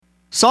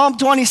Psalm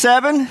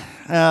 27,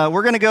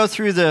 we're going to go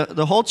through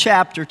the whole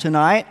chapter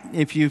tonight.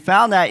 If you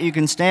found that, you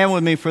can stand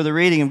with me for the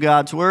reading of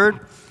God's Word.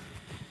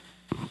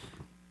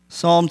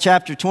 Psalm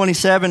chapter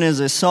 27 is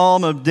a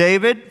psalm of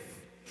David.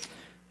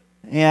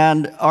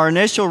 And our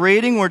initial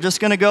reading, we're just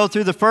going to go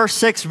through the first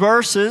 6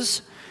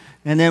 verses,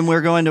 and then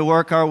we're going to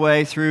work our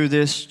way through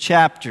this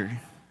chapter.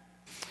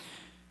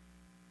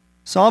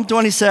 Psalm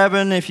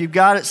 27, if you've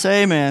got it,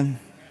 say amen.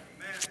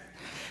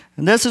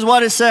 And this is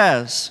what it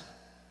says.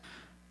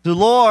 The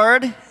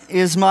Lord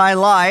is my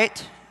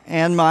light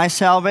and my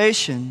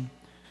salvation.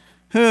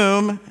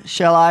 Whom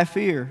shall I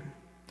fear?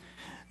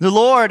 The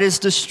Lord is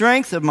the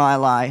strength of my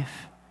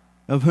life.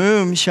 Of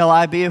whom shall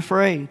I be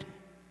afraid?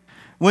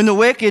 When the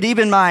wicked,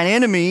 even mine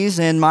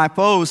enemies and my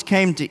foes,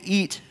 came to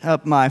eat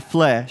up my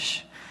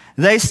flesh,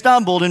 they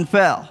stumbled and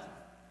fell.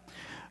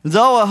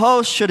 Though a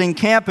host should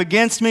encamp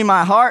against me,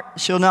 my heart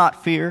shall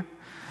not fear.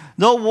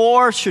 Though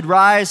war should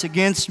rise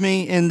against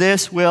me, in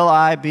this will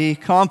I be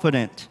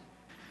confident.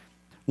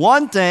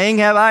 One thing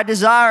have I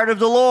desired of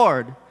the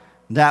Lord,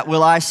 that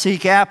will I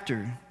seek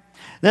after,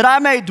 that I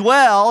may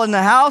dwell in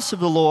the house of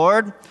the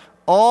Lord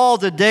all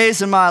the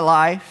days of my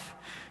life,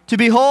 to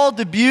behold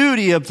the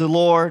beauty of the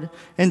Lord,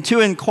 and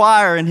to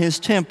inquire in his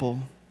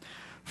temple.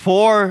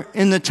 For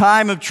in the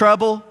time of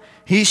trouble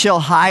he shall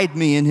hide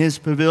me in his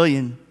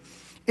pavilion.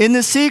 In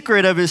the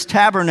secret of his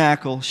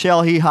tabernacle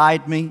shall he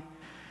hide me.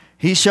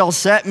 He shall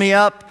set me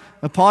up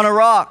upon a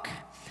rock.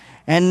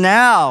 And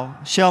now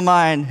shall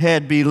mine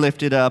head be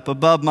lifted up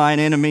above mine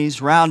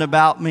enemies round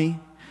about me.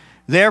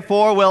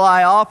 Therefore will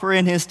I offer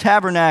in his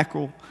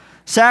tabernacle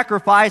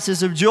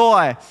sacrifices of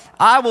joy.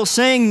 I will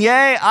sing,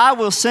 yea, I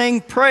will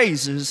sing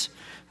praises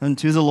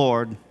unto the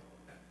Lord.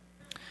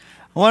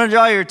 I want to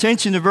draw your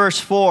attention to verse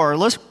 4.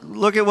 Let's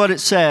look at what it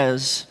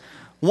says.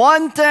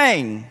 One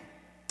thing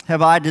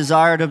have I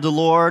desired of the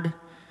Lord,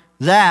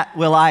 that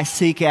will I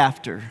seek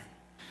after.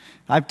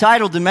 I've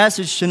titled the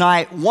message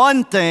tonight,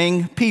 One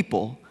Thing,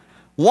 People.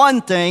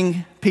 One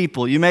thing,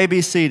 people. You may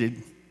be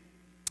seated.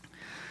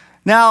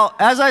 Now,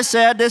 as I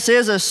said, this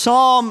is a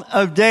psalm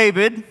of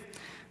David,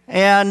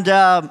 and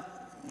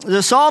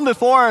the psalm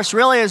before us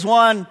really is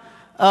one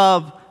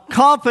of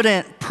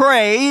confident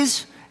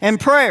praise and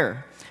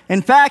prayer.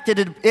 In fact,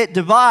 it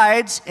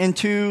divides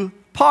into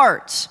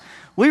parts.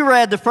 We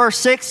read the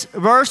first 6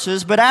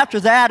 verses, but after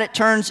that it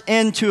turns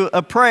into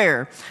a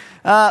prayer.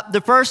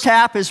 The first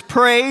half is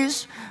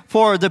praise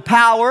for the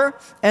power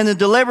and the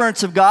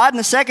deliverance of God. And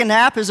the second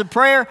half is a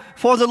prayer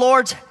for the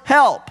Lord's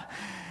help.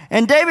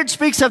 And David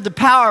speaks of the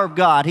power of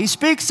God. He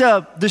speaks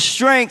of the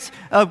strength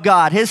of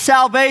God, his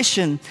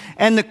salvation,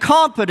 and the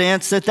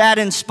confidence that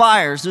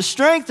inspires. The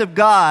strength of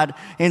God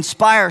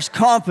inspires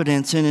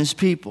confidence in his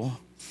people.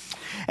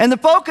 And the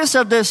focus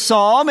of this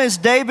psalm is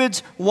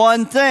David's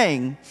one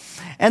thing,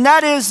 and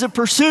that is the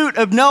pursuit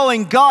of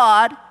knowing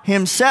God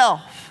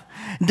himself.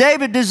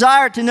 David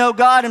desired to know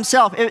God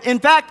himself. In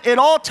fact, at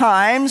all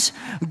times,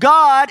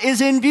 God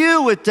is in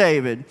view with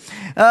David.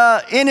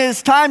 In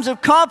his times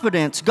of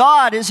confidence,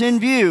 God is in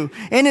view.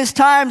 In his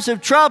times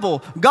of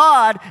trouble,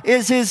 God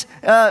is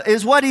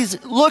what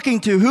he's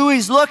looking to, who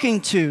he's looking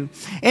to.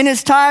 In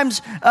his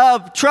times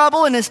of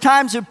trouble, in his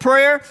times of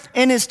prayer,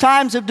 in his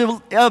times of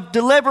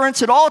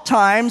deliverance, at all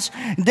times,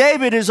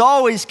 David is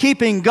always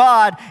keeping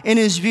God in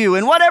his view.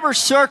 In whatever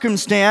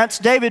circumstance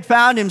David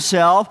found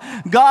himself,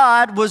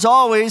 God was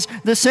always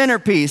the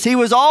centerpiece. He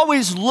was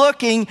always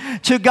looking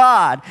to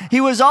God. He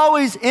was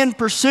always in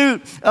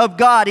pursuit of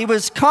God. He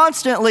was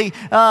constantly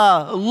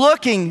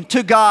looking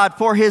to God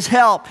for his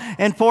help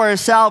and for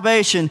his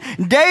salvation.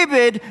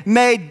 David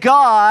made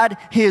God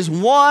his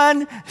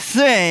one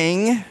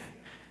thing,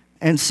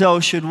 and so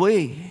should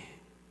we.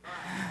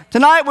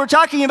 Tonight we're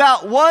talking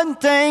about one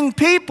thing,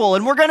 people,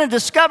 and we're going to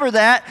discover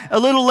that a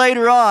little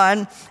later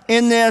on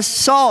in this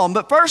psalm.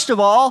 But first of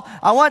all,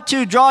 I want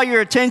to draw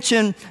your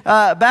attention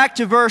back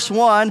to verse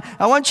 1.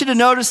 I want you to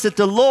notice that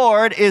the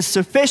Lord is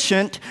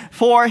sufficient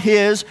for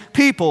his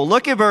people.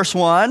 Look at verse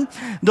 1.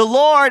 The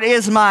Lord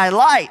is my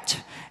light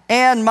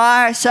and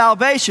my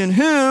salvation.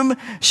 Whom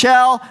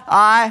shall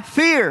I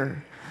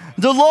fear?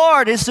 The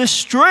Lord is the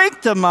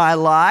strength of my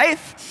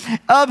life.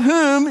 Of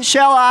whom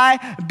shall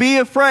I be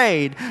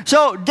afraid?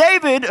 So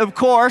David, of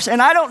course,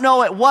 and I don't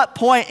know at what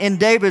point in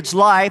David's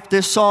life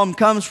this psalm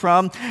comes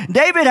from,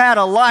 David had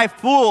a life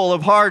full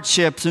of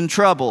hardships and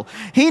trouble.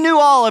 He knew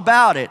all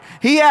about it.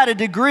 He had a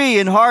degree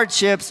in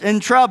hardships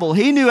and trouble.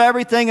 He knew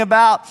everything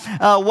about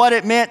what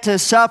it meant to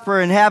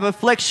suffer and have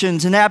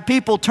afflictions and have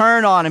people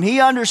turn on him.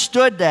 He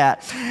understood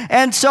that.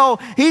 And so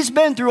he's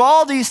been through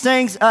all these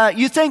things.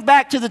 You think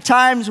back to the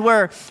times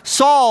where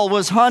Saul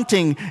was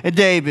hunting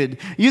David.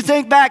 You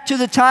think back to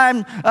the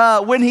time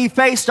when he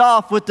faced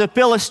off with the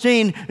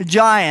Philistine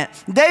giant.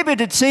 David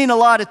had seen a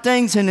lot of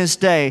things in his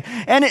day.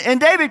 And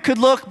David could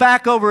look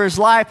back over his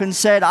life and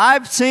said,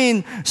 I've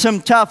seen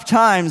some tough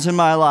times in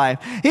my life.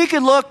 He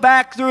could look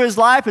back through his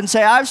life and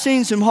say, I've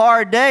seen some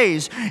hard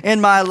days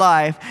in my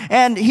life.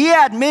 And he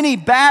had many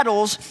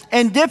battles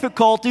and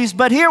difficulties,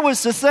 but here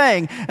was the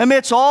thing.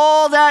 Amidst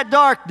all that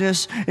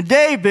darkness,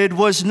 David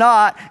was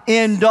not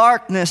in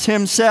darkness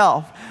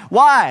himself.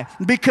 Why?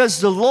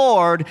 Because the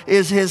Lord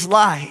is his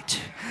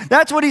light.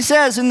 That's what he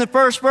says in the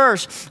first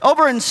verse.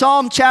 Over in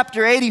Psalm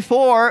chapter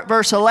 84,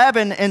 verse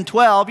 11 and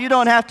 12, you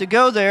don't have to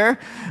go there,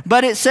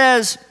 but it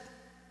says,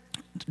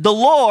 the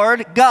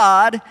Lord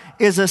God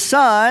is a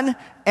sun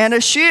and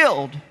a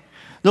shield.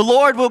 The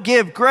Lord will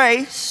give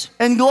grace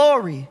and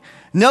glory.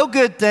 No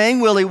good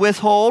thing will he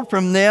withhold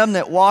from them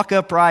that walk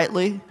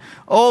uprightly.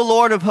 O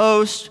Lord of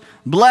hosts,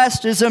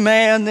 blessed is a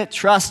man that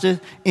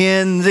trusteth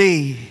in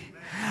thee.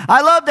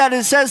 I love that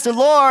it says the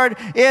Lord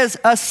is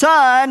a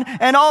sun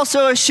and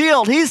also a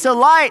shield. He's the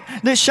light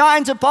that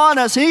shines upon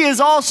us. He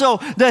is also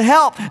the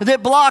help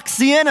that blocks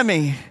the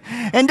enemy.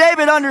 And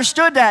David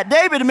understood that.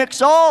 David,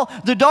 amidst all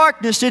the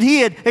darkness that he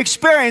had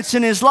experienced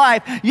in his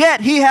life,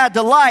 yet he had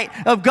the light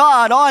of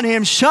God on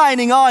him,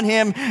 shining on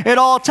him at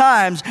all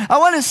times. I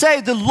want to say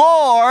the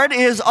Lord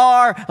is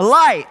our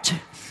light.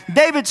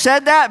 David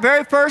said that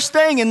very first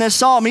thing in this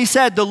psalm. He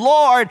said, the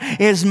Lord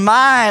is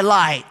my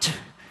light.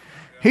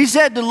 He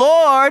said, the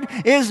Lord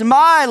is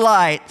my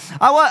light.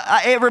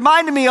 It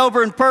reminded me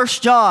over in 1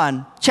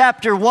 John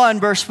chapter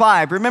 1, verse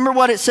 5. Remember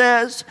what it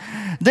says?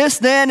 This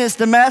then is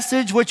the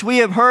message which we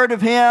have heard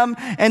of him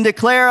and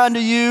declare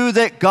unto you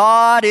that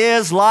God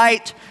is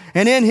light,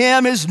 and in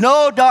him is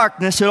no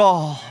darkness at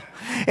all.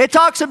 It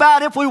talks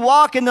about if we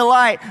walk in the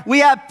light, we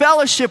have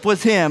fellowship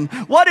with him.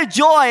 What a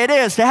joy it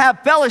is to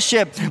have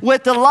fellowship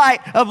with the light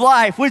of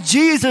life, with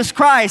Jesus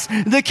Christ,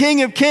 the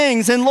King of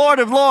Kings and Lord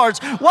of Lords.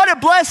 What a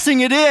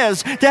blessing it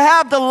is to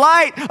have the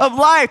light of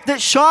life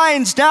that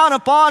shines down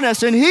upon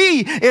us. And he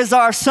is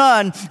our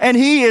sun and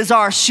he is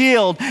our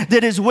shield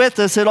that is with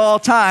us at all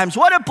times.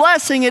 What a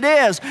blessing it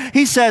is.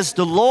 He says,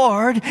 the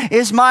Lord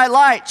is my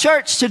light.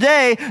 Church,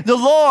 today, the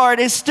Lord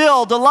is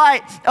still the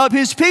light of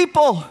his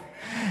people.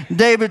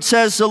 David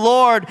says, the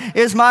Lord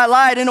is my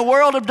light in a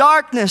world of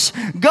darkness.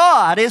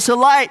 God is the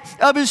light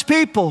of his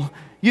people.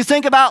 You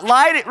think about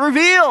light, it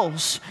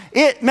reveals.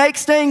 It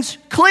makes things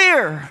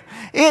clear.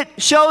 It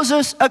shows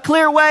us a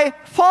clear way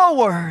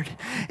forward.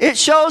 It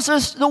shows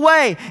us the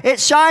way. It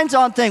shines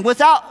on things.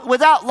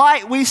 Without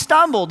light, we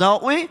stumble,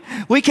 don't we?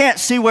 We can't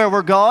see where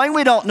we're going.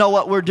 We don't know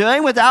what we're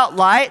doing. Without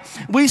light,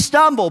 we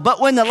stumble. But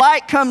when the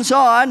light comes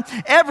on,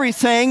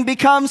 everything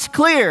becomes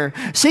clear.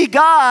 See,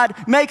 God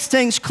makes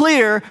things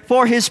clear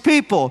for his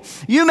people.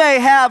 You may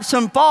have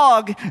some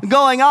fog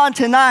going on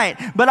tonight,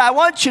 but I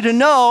want you to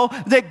know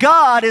that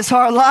God is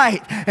our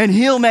light, and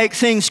he'll make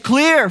things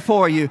clear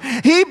for you.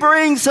 He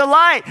brings the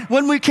light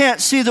when we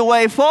can't see the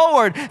way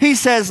forward. He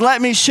says,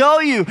 let me show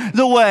you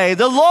the way.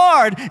 The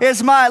Lord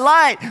is my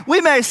light.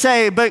 We may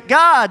say, but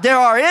God, there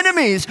are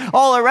enemies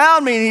all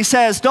around me. And he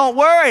says, don't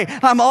worry,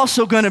 I'm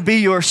also going to be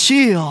your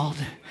shield.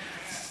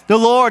 The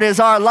Lord is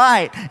our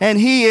light and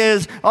he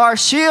is our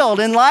shield,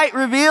 and light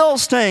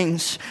reveals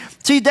things.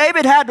 See,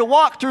 David had to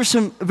walk through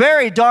some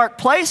very dark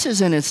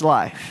places in his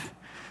life.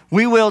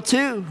 We will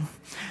too.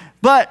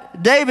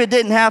 But David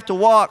didn't have to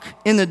walk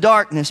in the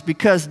darkness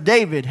because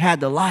David had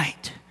the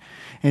light.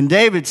 And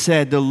David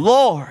said, the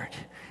Lord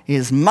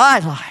is my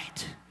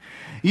light.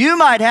 You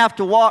might have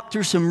to walk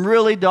through some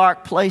really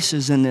dark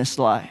places in this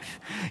life.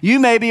 You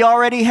maybe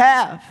already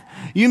have.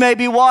 You may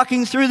be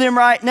walking through them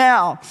right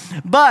now.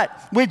 But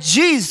with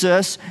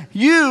Jesus,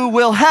 you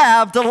will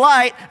have the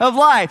light of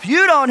life.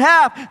 You don't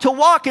have to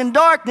walk in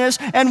darkness.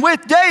 And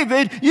with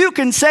David, you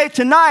can say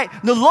tonight,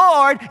 the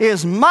Lord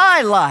is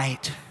my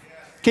light.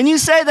 Can you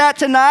say that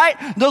tonight?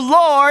 The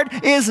Lord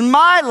is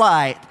my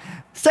light.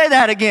 Say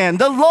that again.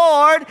 The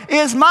Lord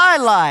is my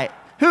light.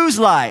 Whose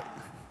light?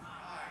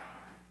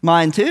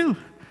 Mine too.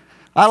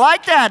 I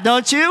like that,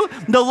 don't you?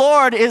 The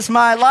Lord is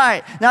my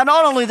light. Now,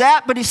 not only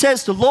that, but he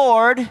says, the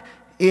Lord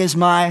is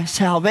my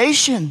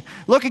salvation.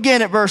 Look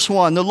again at verse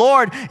 1. The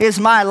Lord is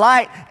my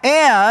light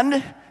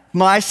and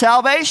my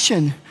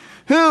salvation.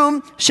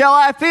 Whom shall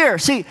I fear?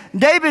 See,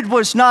 David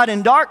was not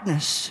in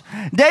darkness.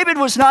 David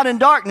was not in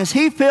darkness.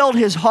 He filled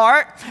his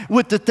heart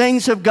with the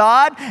things of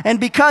God, and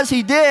because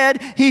he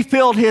did, he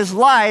filled his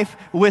life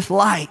with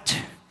light.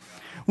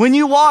 When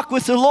you walk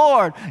with the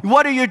Lord,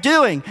 what are you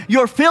doing?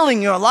 You're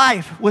filling your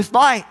life with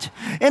light.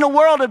 In a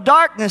world of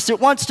darkness that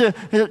wants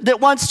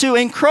to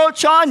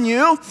encroach on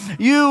you,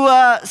 you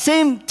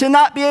seem to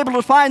not be able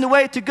to find the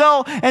way to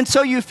go, and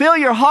so you fill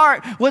your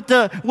heart with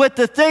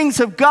the things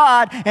of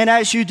God, and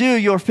as you do,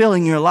 you're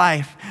filling your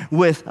life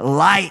with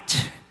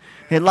light.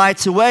 It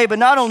lights the way. But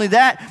not only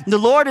that, the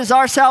Lord is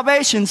our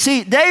salvation.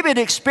 See, David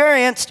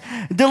experienced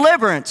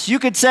deliverance. You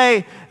could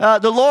say,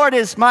 the Lord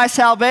is my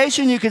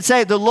salvation. You could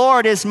say, the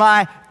Lord is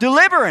my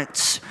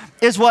deliverance,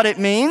 is what it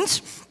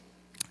means.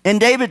 And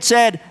David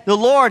said, the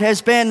Lord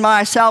has been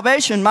my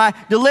salvation, my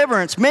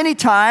deliverance. Many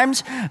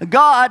times,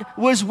 God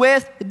was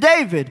with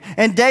David,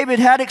 and David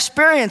had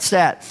experienced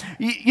that.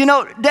 You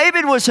know,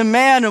 David was a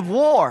man of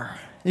war.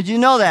 Did you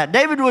know that?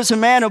 David was a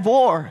man of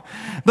war,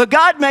 but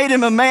God made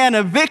him a man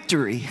of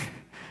victory.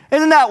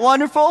 Isn't that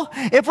wonderful?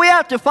 If we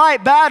have to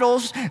fight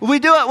battles, we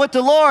do it with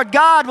the Lord.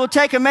 God will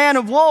take a man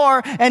of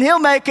war and He'll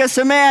make us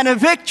a man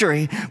of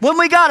victory. When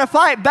we got to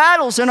fight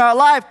battles in our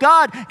life,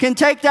 God can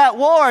take that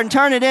war and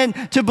turn it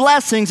into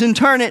blessings and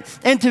turn it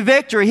into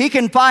victory. He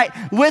can fight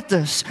with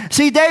us.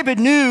 See, David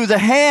knew the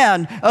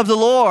hand of the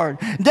Lord.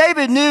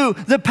 David knew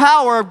the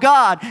power of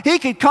God. He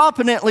could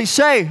confidently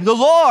say, the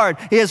Lord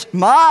is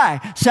my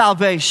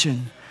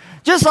salvation.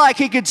 Just like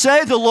he could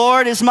say, the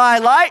Lord is my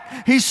light,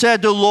 he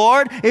said, the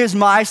Lord is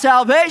my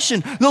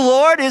salvation. The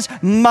Lord is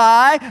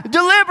my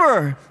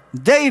deliverer.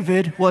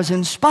 David was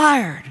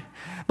inspired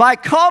by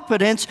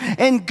confidence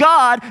in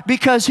God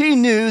because he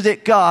knew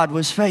that God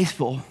was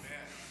faithful.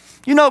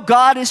 You know,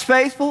 God is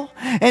faithful.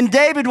 And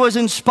David was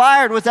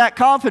inspired with that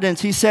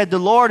confidence. He said, the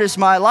Lord is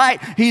my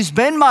light. He's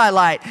been my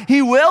light.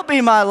 He will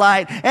be my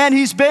light. And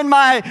He's been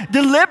my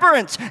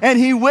deliverance. And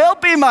He will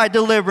be my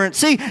deliverance.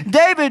 See,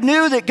 David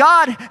knew that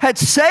God had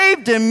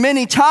saved him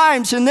many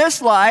times in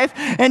this life.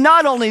 And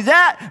not only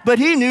that, but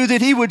he knew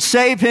that He would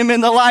save him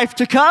in the life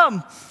to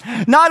come.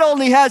 Not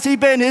only has He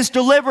been his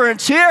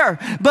deliverance here,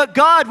 but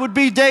God would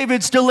be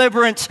David's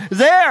deliverance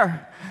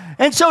there.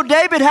 And so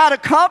David had a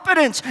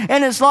confidence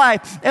in his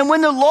life. And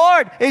when the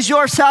Lord is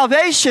your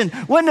salvation,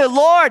 when the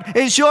Lord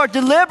is your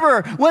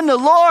deliverer, when the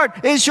Lord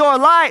is your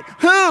light,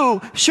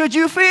 who should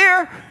you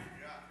fear?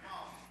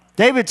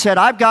 David said,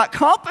 I've got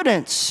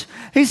confidence.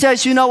 He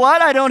says, you know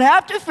what? I don't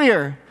have to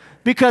fear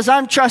because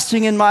I'm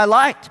trusting in my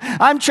light.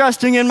 I'm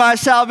trusting in my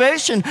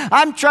salvation.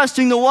 I'm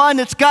trusting the one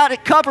that's got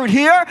it covered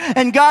here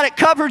and got it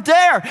covered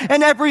there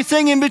and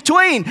everything in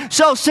between.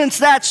 So since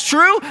that's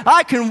true,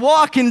 I can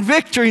walk in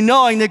victory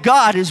knowing that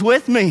God is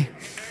with me.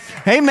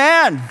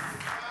 Amen.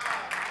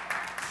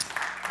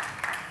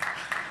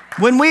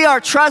 When we are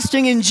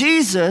trusting in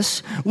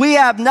Jesus, we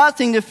have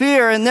nothing to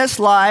fear in this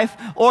life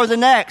or the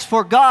next,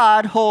 for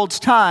God holds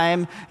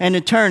time and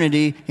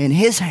eternity in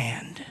His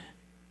hand.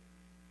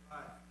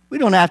 We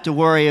don't have to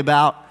worry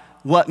about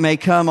what may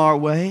come our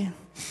way.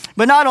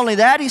 But not only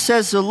that, he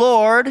says, the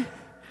Lord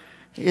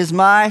is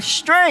my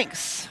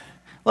strength.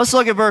 Let's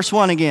look at verse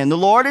 1 again. The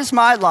Lord is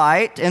my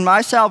light and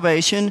my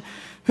salvation.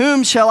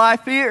 Whom shall I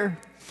fear?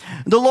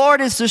 The Lord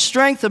is the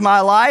strength of my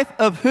life.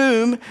 Of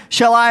whom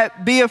shall I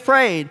be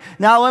afraid?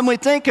 Now, when we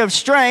think of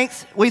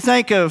strength, we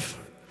think of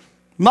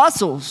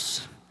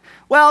muscles.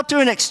 Well, to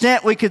an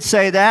extent, we could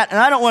say that.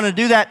 And I don't want to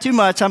do that too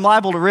much. I'm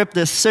liable to rip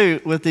this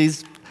suit with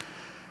these.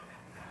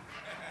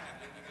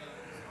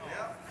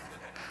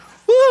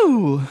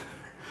 Woo!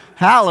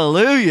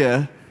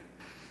 Hallelujah.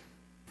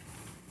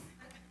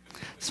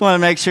 Just want to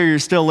make sure you're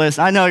still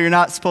listening. I know you're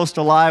not supposed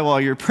to lie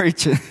while you're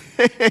preaching.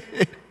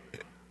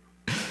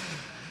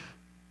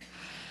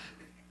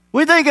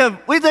 We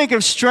think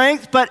of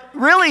strength, but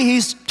really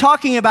he's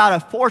talking about a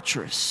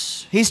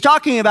fortress. He's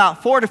talking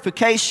about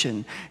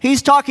fortification.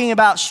 He's talking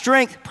about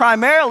strength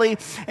primarily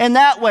in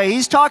that way.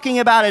 He's talking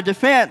about a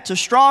defense, a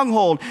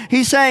stronghold.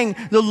 He's saying,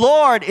 the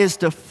Lord is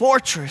the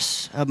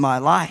fortress of my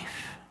life.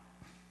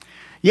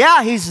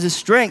 Yeah, He's the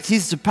strength,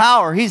 He's the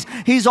power,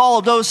 He's all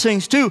of those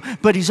things too,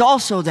 but He's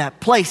also that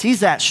place, He's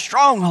that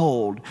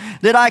stronghold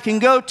that I can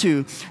go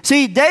to.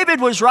 See,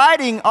 David was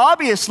writing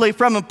obviously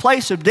from a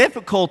place of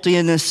difficulty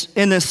in this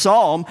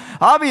psalm,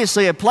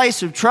 obviously a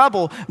place of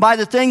trouble by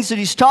the things that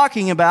he's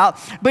talking about,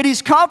 but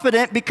he's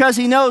confident because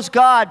he knows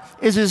God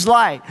is his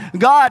light.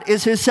 God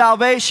is his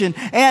salvation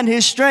and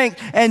his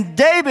strength, and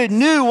David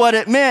knew what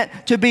it meant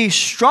to be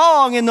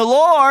strong in the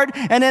Lord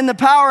and in the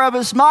power of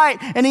His might,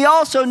 and he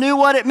also knew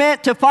what it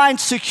meant to find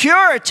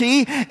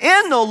security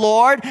in the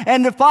Lord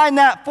and to find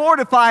that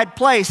fortified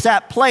place,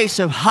 that place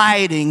of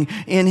hiding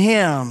in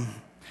Him.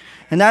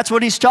 And that's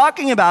what he's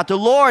talking about. The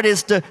Lord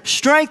is the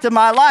strength of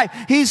my life.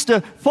 He's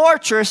the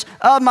fortress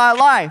of my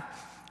life.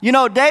 You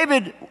know,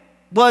 David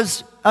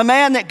was a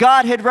man that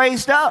God had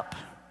raised up.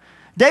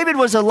 David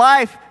was a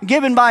life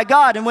given by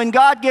God, and when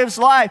God gives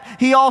life,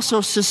 He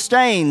also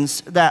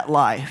sustains that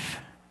life.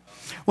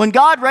 When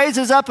God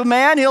raises up a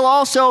man, He'll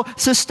also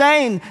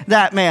sustain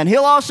that man.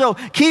 He'll also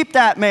keep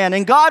that man.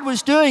 And God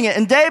was doing it.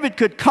 And David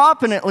could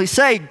confidently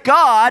say,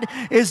 God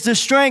is the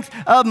strength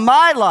of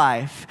my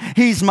life.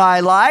 He's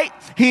my light.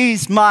 He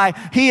is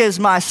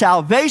my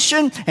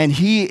salvation. And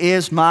He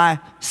is my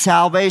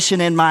salvation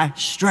and my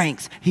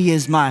strength. He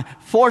is my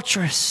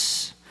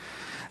fortress.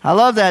 I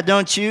love that,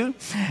 don't you?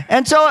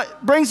 And so it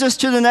brings us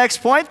to the next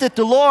point, that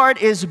the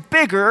Lord is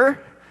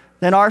bigger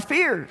than our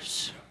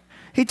fears.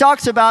 He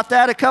talks about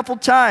that a couple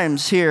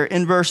times here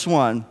in verse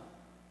 1.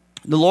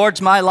 The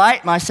Lord's my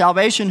light, my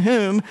salvation,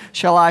 whom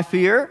shall I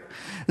fear?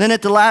 Then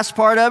at the last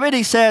part of it,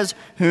 he says,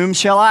 whom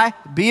shall I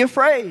be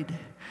afraid?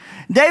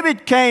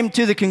 David came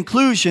to the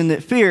conclusion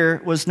that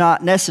fear was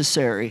not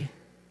necessary.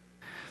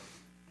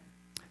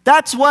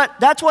 That's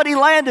what he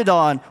landed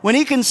on. When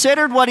he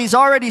considered what he's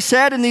already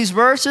said in these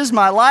verses,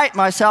 my light,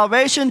 my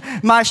salvation,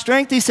 my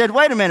strength, he said,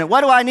 wait a minute,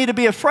 what do I need to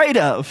be afraid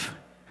of?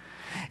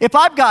 If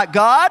I've got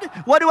God,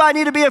 what do I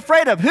need to be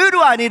afraid of? Who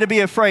do I need to be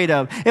afraid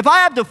of? If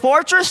I have the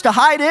fortress to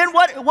hide in,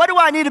 what do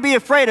I need to be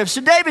afraid of?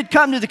 So David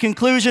come to the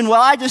conclusion,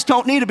 well, I just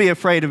don't need to be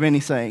afraid of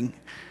anything.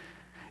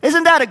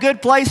 Isn't that a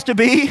good place to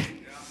be?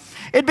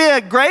 It'd be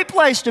a great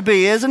place to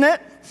be, isn't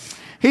it?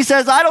 He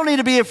says, I don't need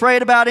to be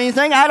afraid about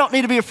anything. I don't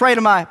need to be afraid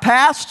of my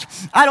past.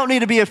 I don't need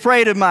to be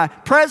afraid of my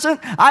present.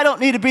 I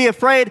don't need to be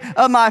afraid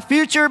of my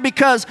future,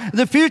 because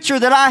the future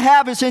that I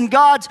have is in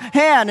God's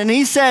hand. And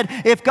he said,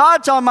 if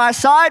God's on my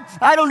side,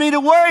 I don't need to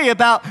worry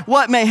about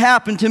what may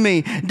happen to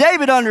me.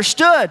 David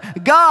understood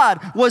God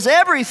was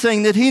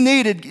everything that he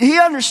needed. He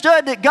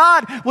understood that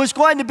God was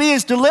going to be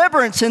his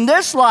deliverance in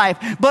this life,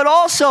 but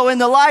also in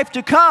the life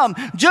to come.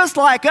 Just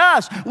like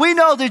us, we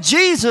know that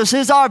Jesus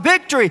is our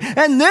victory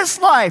in this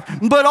life,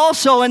 but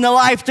also in the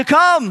life to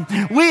come.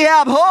 We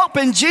have hope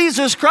in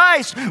Jesus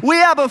Christ. We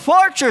have a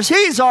fortress.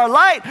 He's our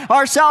light,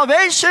 our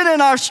salvation, and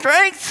our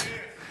strength.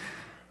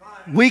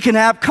 We can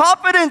have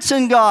confidence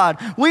in God.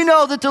 We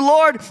know that the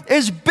Lord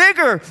is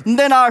bigger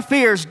than our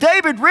fears.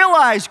 David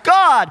realized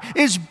God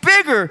is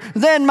bigger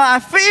than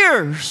my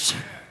fears.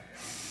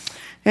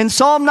 In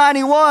Psalm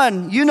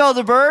 91, you know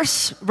the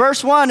verse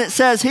 1, it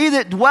says, he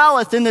that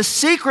dwelleth in the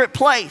secret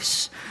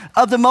place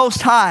of the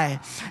Most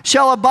High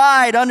shall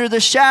abide under the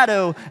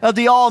shadow of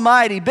the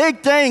Almighty.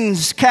 Big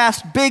things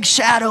cast big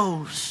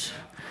shadows.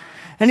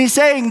 And he's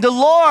saying, the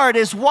Lord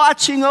is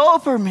watching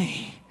over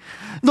me.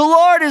 The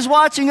Lord is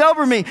watching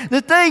over me.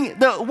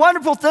 The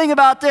wonderful thing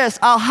about this,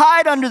 I'll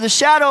hide under the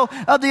shadow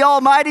of the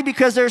Almighty,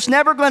 because there's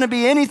never going to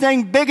be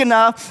anything big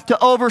enough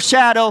to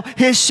overshadow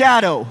his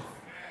shadow.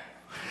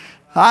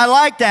 I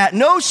like that.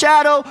 No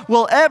shadow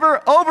will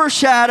ever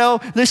overshadow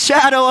the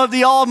shadow of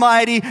the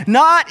Almighty,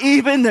 not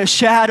even the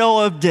shadow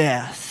of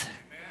death.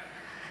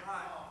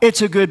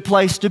 It's a good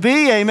place to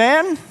be,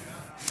 amen?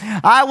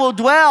 I will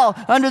dwell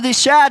under the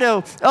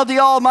shadow of the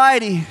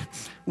Almighty.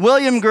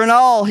 William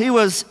Gurnall, he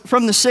was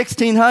from the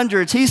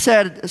 1600s. He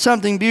said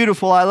something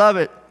beautiful. I love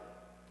it.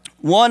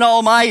 One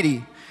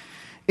Almighty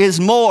is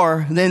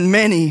more than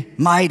many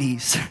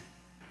mighties.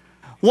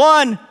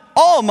 One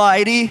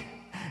Almighty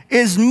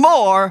is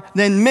more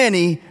than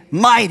many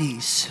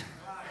mighties.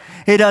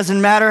 It doesn't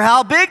matter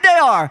how big they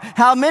are,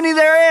 how many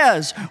there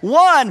is.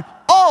 One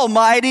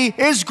Almighty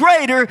is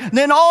greater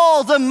than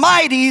all the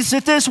mighties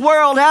that this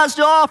world has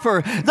to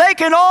offer. They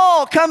can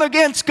all come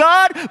against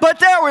God,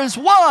 but there is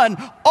one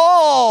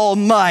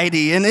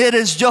Almighty, and it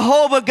is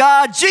Jehovah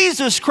God,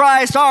 Jesus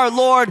Christ, our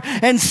Lord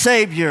and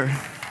Savior.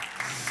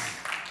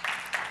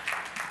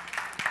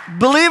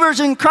 Believers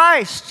in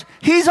Christ,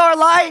 He's our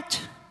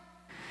light.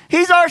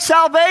 He's our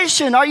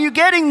salvation. Are you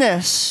getting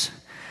this?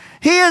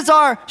 He is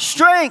our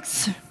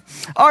strength.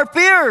 Our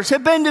fears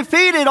have been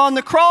defeated on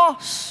the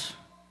cross.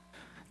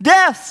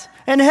 Death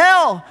and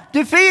hell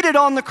defeated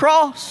on the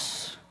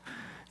cross.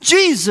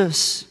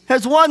 Jesus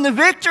has won the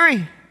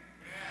victory.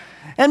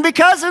 And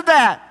because of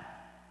that,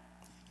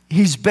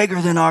 He's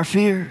bigger than our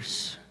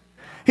fears.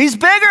 He's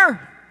bigger.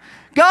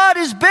 God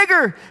is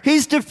bigger.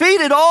 He's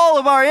defeated all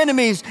of our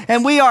enemies,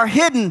 and we are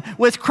hidden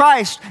with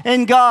Christ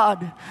in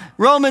God.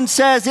 Romans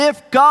says,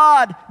 if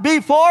God be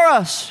for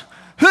us,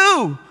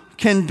 who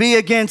can be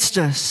against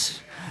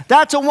us?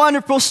 That's a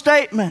wonderful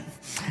statement.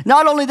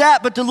 Not only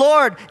that, but the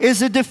Lord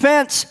is the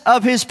defense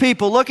of His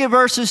people. Look at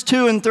verses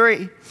 2 and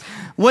 3.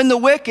 When the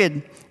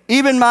wicked,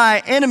 even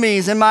my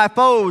enemies and my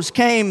foes,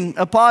 came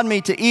upon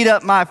me to eat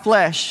up my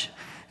flesh,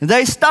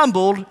 they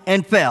stumbled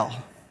and fell.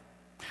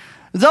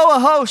 Though a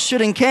host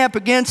should encamp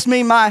against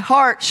me, my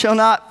heart shall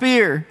not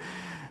fear.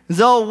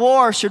 Though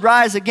war should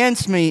rise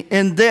against me,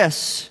 in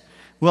this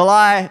will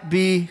I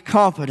be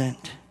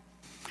confident.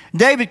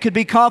 David could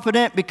be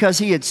confident because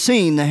he had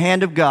seen the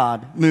hand of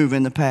God move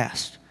in the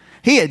past.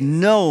 He had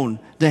known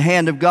the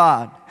hand of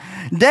God.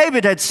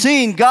 David had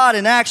seen God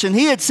in action.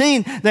 He had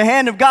seen the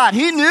hand of God.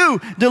 He knew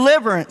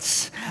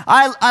deliverance.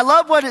 I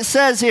love what it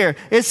says here.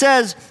 It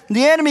says,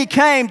 the enemy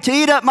came to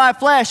eat up my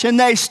flesh, and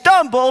they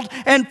stumbled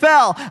and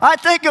fell. I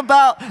think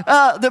about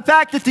the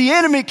fact that the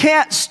enemy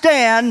can't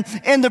stand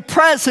in the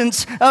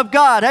presence of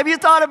God. Have you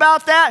thought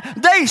about that?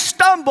 They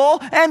stumble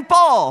and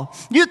fall.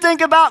 You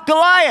think about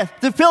Goliath,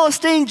 the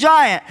Philistine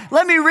giant.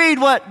 Let me read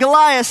what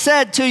Goliath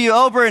said to you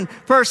over in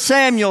 1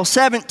 Samuel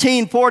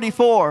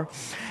 17:44.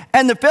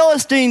 And the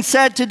Philistine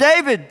said to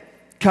David,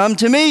 come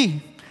to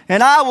me,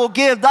 and I will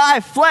give thy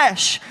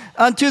flesh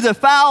unto the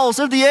fowls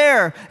of the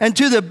air and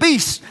to the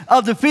beasts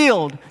of the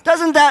field.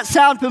 Doesn't that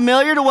sound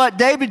familiar to what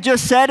David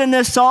just said in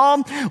this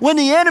psalm? When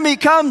the enemy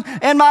comes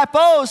and my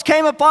foes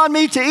came upon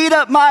me to eat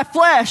up my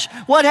flesh,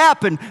 what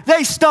happened?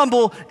 They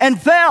stumbled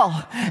and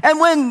fell. And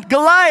when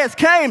Goliath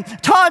came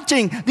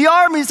taunting the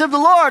armies of the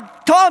Lord,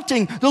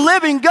 taunting the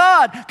living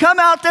God, come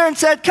out there and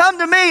said, come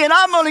to me and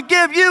I'm going to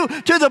give you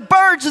to the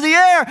birds of the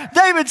air.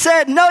 David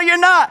said, no, you're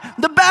not.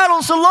 The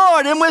battle's the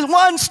Lord. And with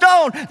one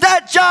stone,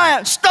 that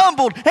giant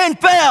stumbled and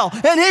fell,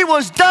 and he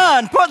was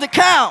done for the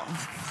count.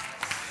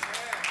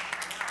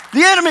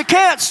 The enemy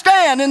can't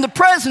stand in the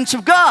presence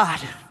of God.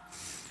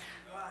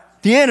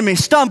 The enemy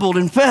stumbled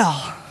and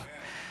fell.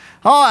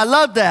 Oh, I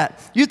love that.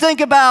 You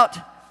think about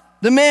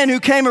the men who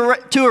came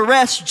to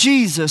arrest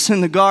Jesus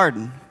in the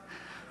garden.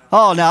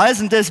 Oh, now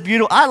isn't this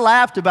beautiful? I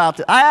laughed about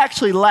this. I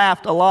actually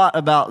laughed a lot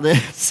about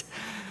this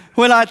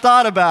when I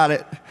thought about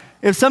it.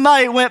 If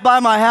somebody went by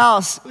my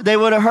house, they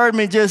would have heard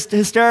me just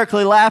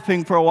hysterically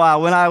laughing for a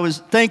while when I was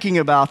thinking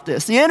about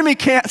this. The enemy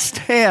can't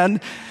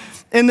stand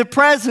in the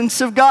presence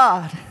of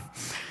God.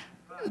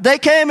 They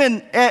came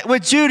in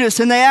with Judas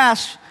and they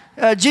asked,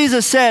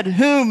 Jesus said,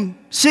 "Whom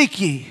seek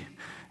ye?"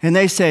 And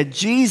they said,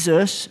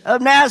 "Jesus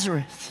of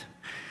Nazareth."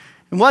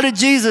 And what did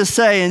Jesus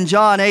say in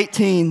John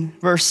 18,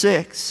 verse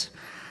 6?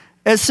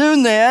 As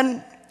soon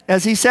then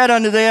as he said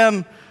unto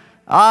them,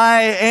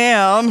 "I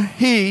am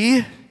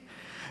he,"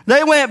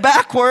 they went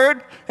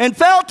backward and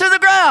fell to the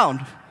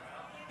ground.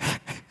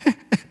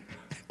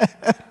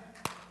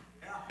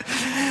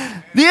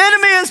 The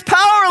enemy is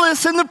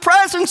powerless in the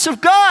presence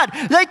of God.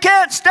 They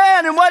can't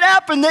stand. And what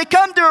happened? They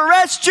come to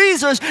arrest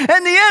Jesus,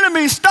 and the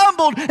enemy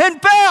stumbled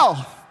and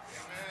fell.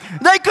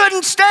 They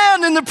couldn't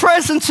stand in the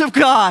presence of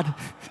God.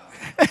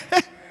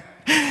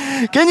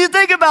 Can you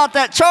think about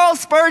that? Charles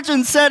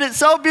Spurgeon said it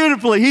so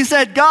beautifully. He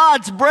said,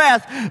 God's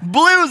breath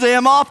blew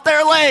them off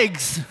their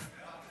legs.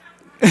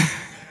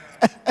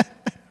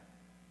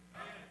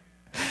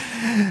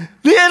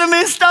 The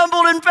enemy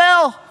stumbled and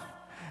fell.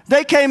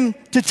 They came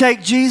to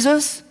take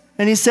Jesus,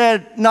 and he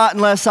said, "Not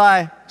unless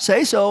I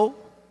say so."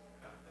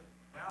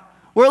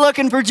 We're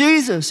looking for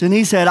Jesus, and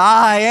he said,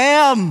 "I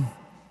am."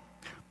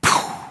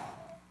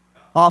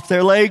 Off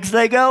their legs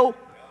they go.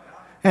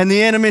 And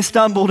the enemy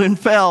stumbled and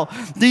fell.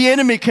 The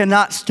enemy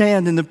cannot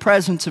stand in the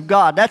presence of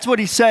God. That's what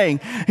he's saying.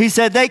 He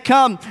said, they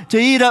come to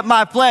eat up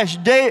my flesh.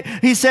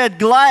 He said,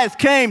 Goliath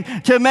came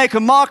to make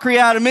a mockery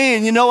out of me.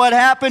 And you know what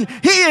happened?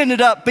 He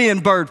ended up being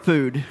bird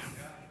food.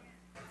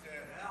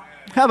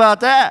 How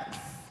about that?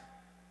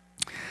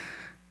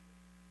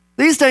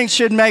 These things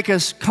should make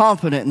us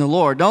confident in the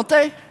Lord, don't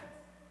they?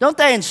 Don't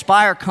they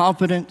inspire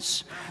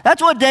confidence?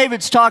 That's what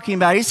David's talking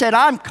about. He said,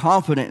 I'm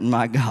confident in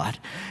my God.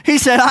 He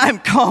said, I'm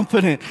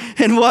confident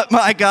in what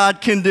my God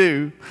can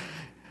do.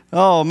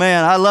 Oh,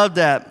 man, I love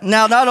that.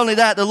 Now, not only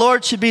that, the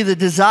Lord should be the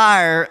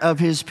desire of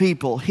his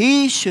people.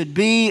 He should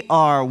be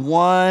our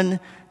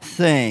one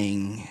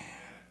thing.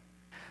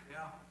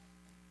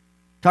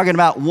 Talking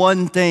about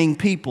one thing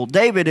people.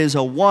 David is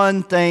a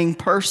one thing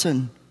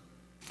person.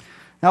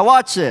 Now,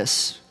 watch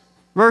this.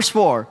 Verse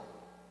 4.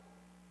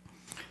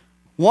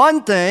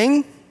 One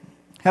thing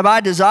have I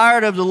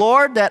desired of the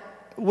Lord,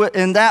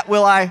 and that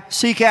will I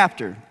seek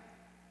after,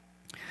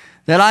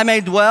 that I may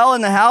dwell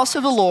in the house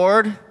of the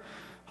Lord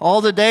all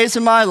the days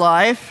of my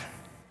life,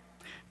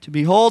 to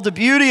behold the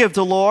beauty of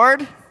the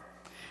Lord,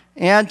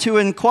 and to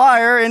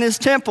inquire in his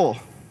temple.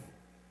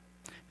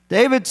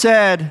 David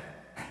said,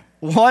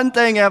 one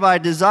thing have I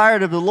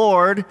desired of the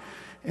Lord,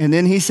 and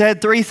then he said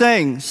three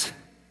things.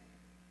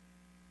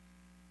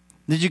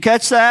 Did you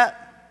catch that?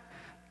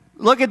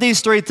 Look at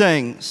these three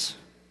things.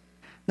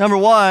 Number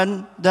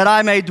one, that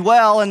I may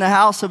dwell in the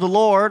house of the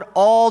Lord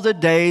all the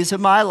days of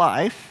my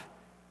life.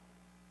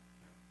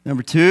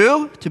 Number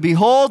two, to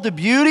behold the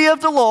beauty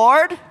of the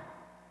Lord.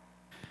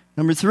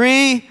 Number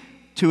three,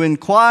 to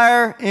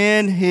inquire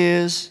in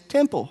his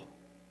temple.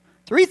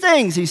 Three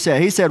things he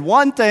said. He said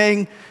one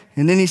thing,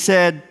 and then he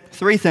said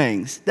three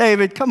things.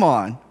 David, come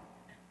on.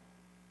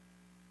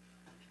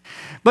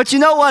 But you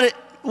know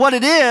what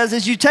it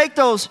is you take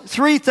those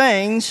three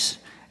things,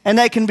 and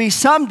they can be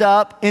summed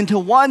up into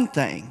one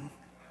thing.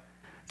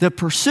 The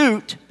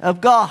pursuit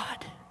of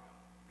God.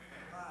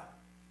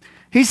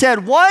 He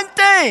said, one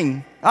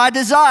thing I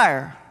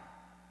desire.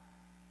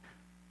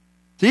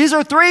 These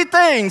are three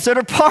things that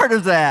are part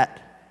of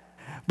that.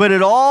 But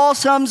it all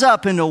sums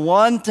up into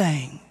one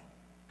thing.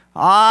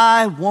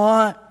 I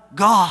want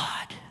God.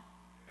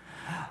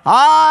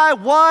 I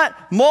want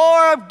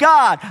more of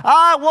God.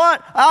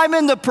 I'm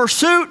in the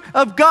pursuit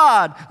of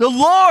God. The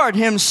Lord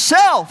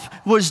himself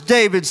was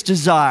David's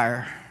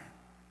desire.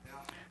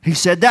 He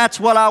said, that's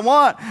what I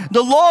want.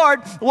 The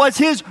Lord was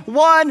his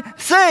one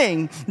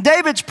thing.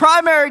 David's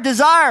primary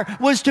desire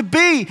was to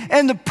be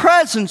in the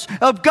presence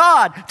of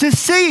God, to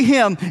see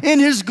him in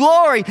his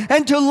glory,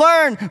 and to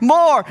learn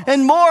more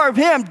and more of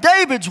him.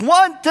 David's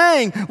one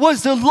thing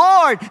was the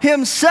Lord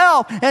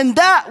himself, and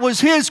that was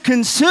his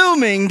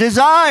consuming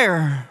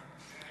desire.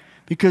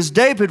 Because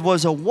David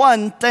was a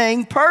one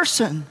thing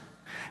person.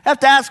 I have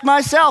to ask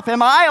myself,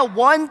 am I a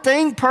one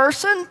thing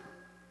person?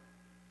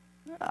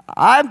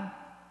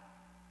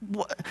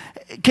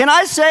 Can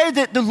I say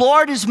that the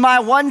Lord is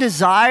my one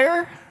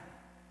desire?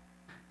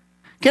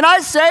 Can I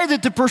say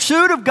that the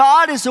pursuit of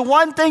God is the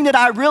one thing that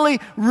I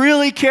really,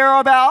 really care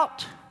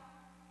about?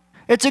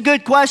 It's a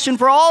good question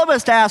for all of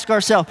us to ask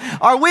ourselves.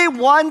 Are we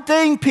one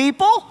thing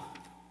people?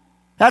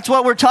 That's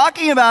what we're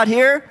talking about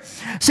here.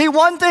 See,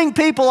 one thing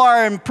people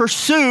are in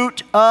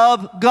pursuit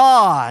of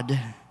God.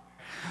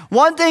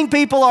 One thing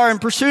people are in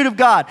pursuit of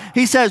God.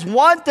 He says,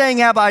 one thing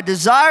have I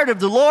desired of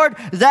the Lord,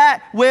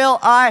 that will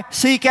I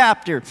seek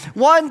after.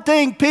 One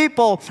thing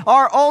people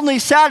are only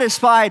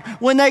satisfied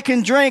when they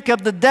can drink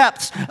of the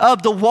depths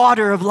of the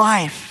water of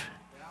life.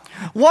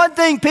 One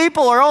thing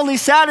people are only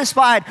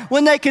satisfied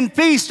when they can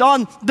feast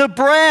on the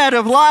bread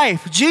of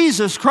life,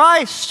 Jesus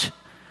Christ.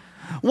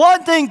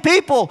 One thing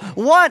people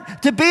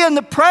want to be in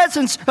the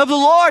presence of the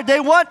Lord. They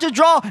want to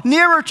draw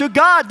nearer to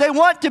God. They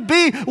want to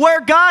be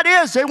where God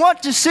is. They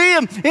want to see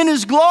Him in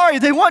His glory.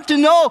 They want to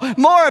know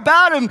more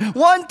about Him.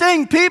 One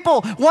thing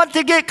people want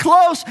to get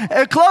closer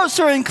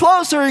and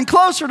closer and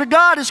closer to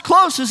God, as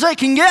close as they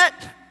can get.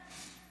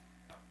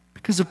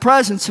 Because the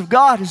presence of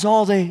God is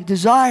all they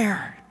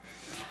desire.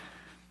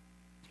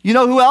 You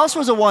know who else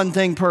was a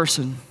one-thing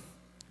person?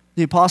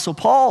 The Apostle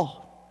Paul.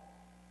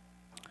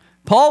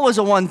 Paul was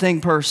a one-thing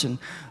person.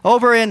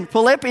 Over in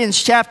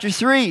Philippians chapter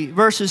 3,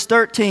 verses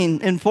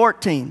 13 and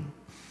 14.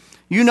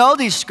 You know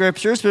these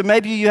scriptures, but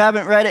maybe you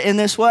haven't read it in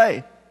this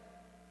way.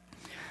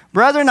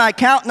 Brethren, I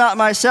count not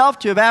myself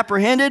to have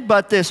apprehended,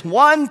 but this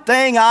one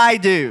thing I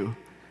do.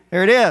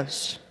 There it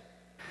is.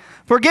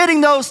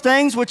 Forgetting those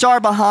things which are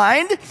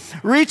behind,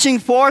 reaching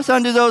forth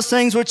unto those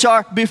things which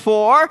are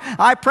before,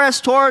 I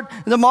press toward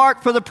the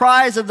mark for the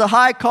prize of the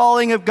high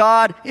calling of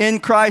God in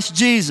Christ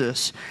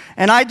Jesus.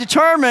 And I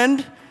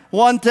determined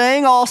one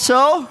thing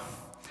also,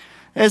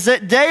 is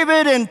that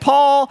David and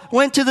Paul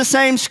went to the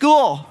same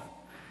school.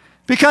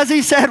 Because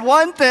he said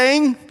one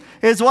thing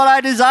is what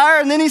I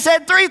desire, and then he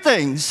said three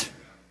things.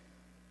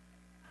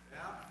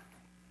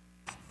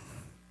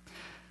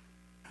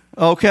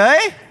 Okay?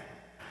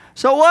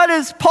 So what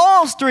is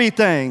Paul's three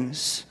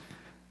things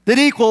that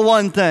equal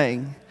one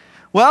thing?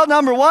 Well,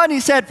 number one, he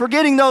said,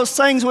 forgetting those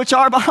things which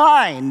are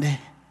behind.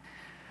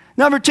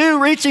 Number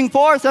two, reaching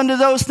forth unto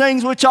those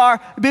things which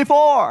are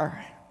before.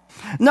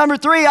 Number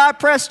three, I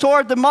press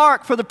toward the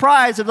mark for the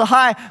prize of the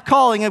high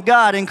calling of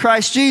God in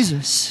Christ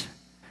Jesus.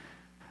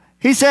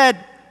 He said,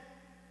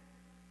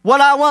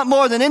 what I want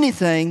more than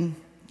anything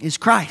is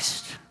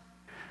Christ.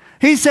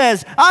 He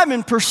says, I'm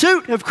in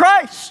pursuit of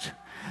Christ.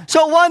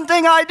 So one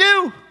thing I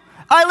do,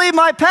 I leave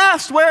my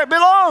past where it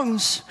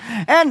belongs,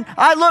 and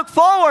I look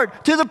forward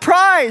to the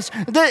prize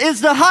that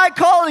is the high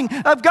calling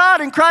of God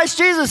in Christ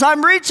Jesus.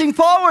 I'm reaching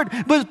forward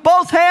with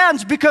both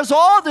hands because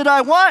all that I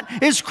want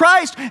is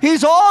Christ.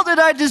 He's all that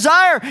I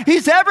desire.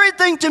 He's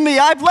everything to me.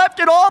 I've left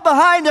it all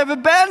behind. I've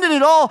abandoned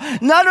it all.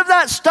 None of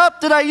that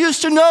stuff that I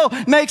used to know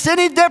makes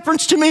any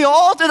difference to me.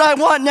 All that I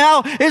want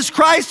now is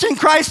Christ and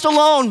Christ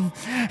alone.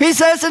 He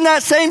says in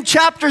that same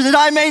chapter that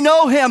I may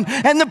know Him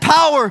and the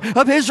power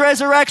of His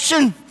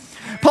resurrection.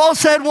 Paul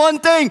said one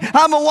thing,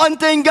 I'm a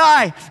one-thing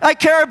guy. I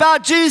care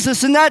about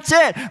Jesus, and that's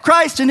it.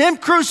 Christ and Him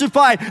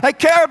crucified. I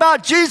care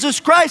about Jesus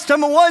Christ.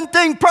 I'm a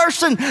one-thing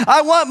person.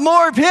 I want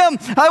more of Him.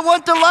 I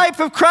want the life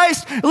of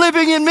Christ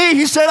living in me.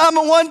 He said, I'm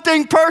a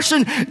one-thing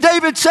person.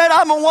 David said,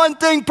 I'm a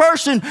one-thing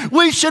person.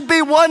 We should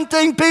be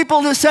one-thing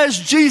people that says,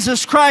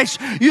 Jesus Christ,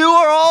 you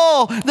are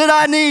all that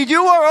I need.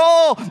 You are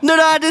all that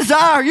I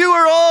desire. You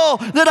are all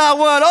that I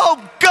want.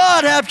 Oh,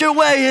 God, have your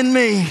way in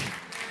me.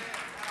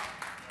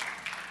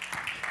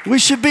 We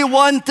should be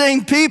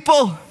one-thing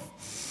people.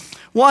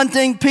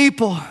 One-thing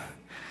people.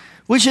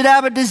 We should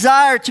have a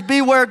desire to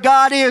be where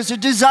God is, a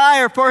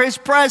desire for His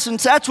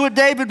presence. That's what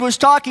David was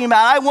talking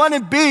about. I want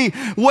to be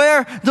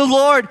where the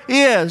Lord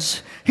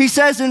is. He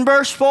says in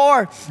verse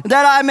 4,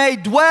 that I may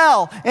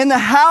dwell in the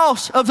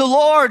house of the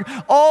Lord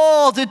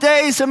all the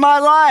days of my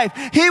life.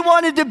 He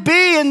wanted to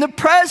be in the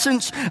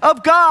presence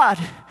of God.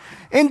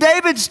 In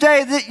David's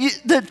day,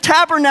 the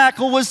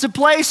tabernacle was the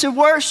place of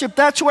worship.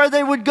 That's where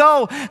they would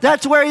go.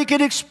 That's where he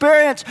could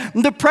experience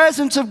the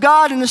presence of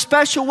God in a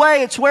special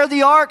way. It's where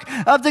the Ark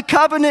of the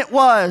Covenant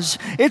was.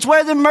 It's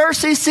where the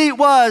mercy seat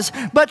was.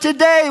 But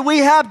today we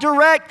have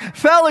direct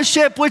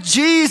fellowship with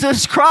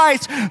Jesus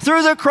Christ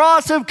through the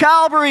cross of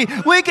Calvary.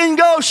 We can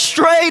go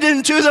straight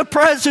into the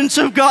presence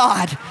of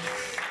God.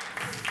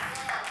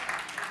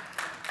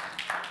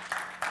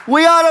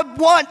 We ought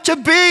to want to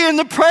be in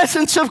the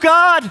presence of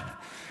God.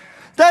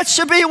 That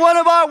should be one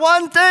of our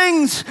one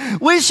things.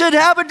 We should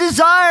have a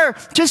desire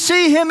to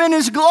see Him in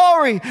His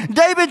glory.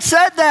 David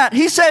said that.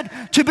 He said,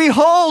 to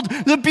behold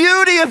the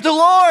beauty of the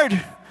Lord.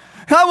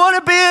 I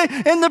want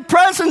to be in the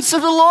presence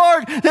of the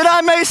Lord, that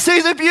I may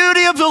see the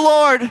beauty of the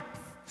Lord, that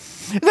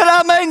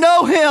I may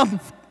know Him.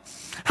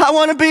 I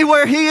want to be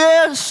where He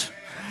is.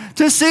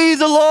 To see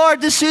the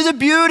Lord, to see the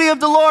beauty of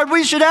the Lord.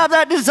 We should have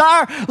that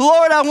desire.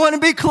 Lord, I want to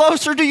be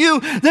closer to You,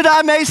 that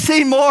I may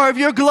see more of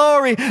Your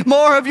glory,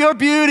 more of Your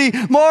beauty,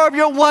 more of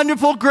Your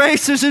wonderful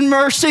graces and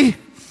mercy.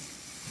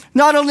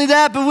 Not only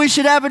that, but we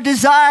should have a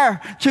desire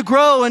to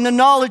grow in the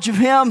knowledge of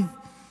Him.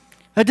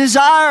 A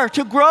desire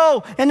to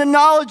grow in the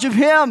knowledge of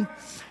Him.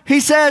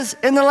 He says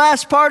in the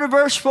last part of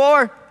verse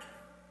 4,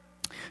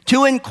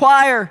 to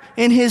inquire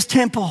in His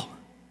temple.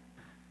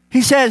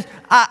 He says,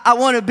 I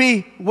want to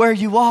be where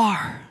You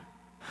are.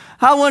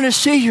 I want to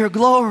see Your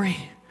glory.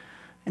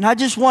 And I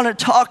just want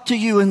to talk to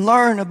You and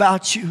learn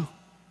about You.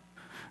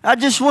 I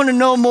just want to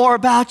know more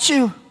about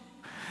You.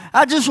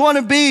 I just want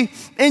to be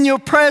in your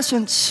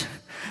presence.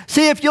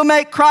 See, if you'll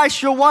make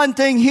Christ your one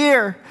thing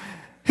here,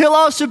 he'll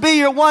also be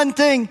your one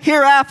thing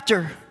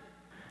hereafter.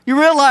 You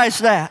realize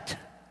that?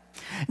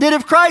 That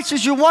if Christ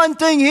is your one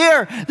thing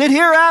here, that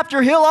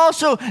hereafter he'll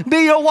also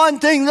be your one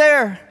thing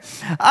there.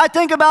 I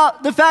think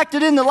about the fact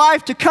that in the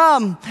life to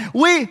come,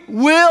 we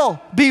will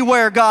be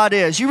where God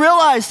is. You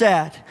realize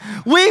that?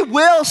 We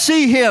will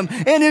see him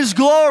in his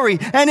glory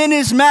and in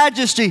his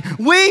majesty.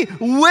 We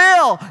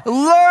will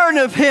learn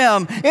of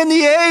him in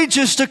the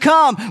ages to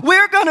come.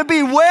 We're going to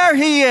be where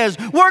he is.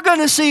 We're going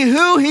to see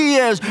who he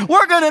is.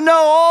 We're going to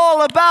know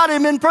all about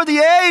him. And for the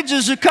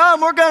ages to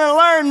come, we're going to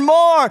learn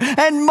more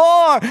and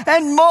more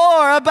and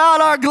more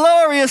about our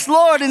glorious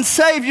Lord and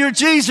Savior,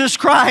 Jesus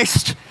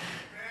Christ.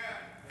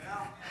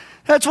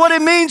 That's what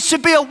it means to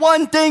be a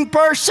one-thing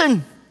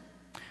person.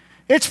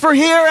 It's for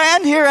here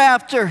and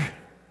hereafter.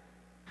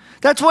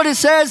 That's what it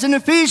says in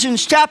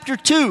Ephesians chapter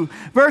 2,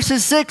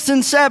 verses 6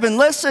 and 7.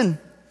 Listen.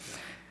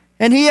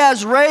 And he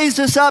has raised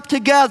us up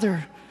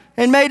together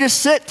and made us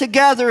sit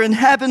together in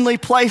heavenly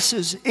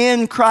places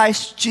in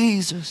Christ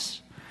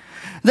Jesus,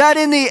 that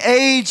in the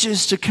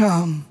ages to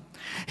come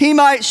he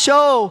might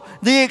show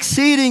the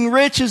exceeding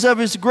riches of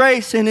his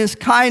grace and his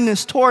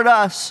kindness toward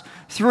us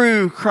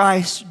through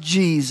Christ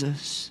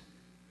Jesus.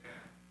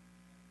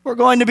 We're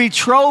going to be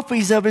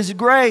trophies of his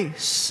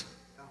grace.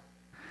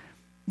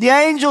 The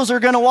angels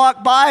are going to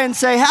walk by and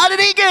say, how did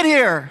he get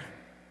here?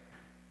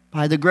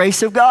 By the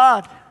grace of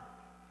God.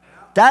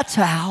 That's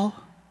how.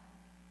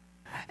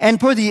 And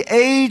for the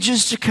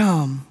ages to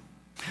come,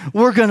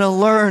 we're going to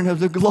learn of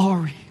the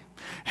glory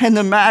and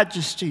the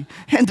majesty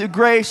and the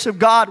grace of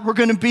God. We're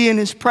going to be in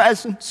his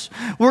presence.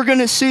 We're going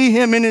to see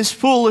him in his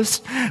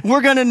fullest.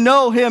 We're going to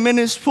know him in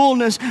his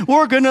fullness.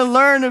 We're going to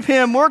learn of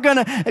him. We're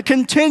going to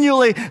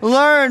continually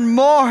learn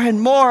more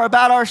and more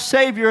about our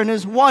Savior and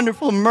his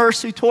wonderful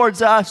mercy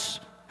towards us.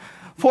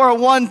 For a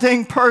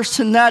one-thing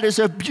person, that is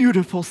a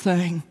beautiful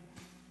thing.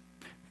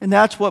 And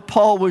that's what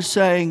Paul was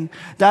saying.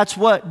 That's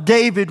what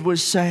David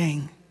was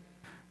saying.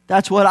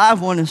 That's what I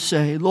want to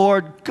say.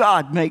 Lord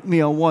God, make me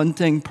a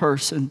one-thing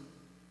person.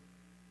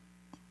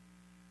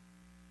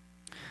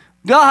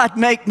 God,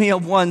 make me a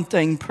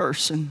one-thing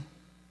person.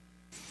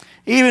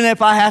 Even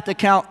if I have to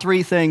count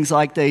 3 things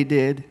like they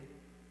did.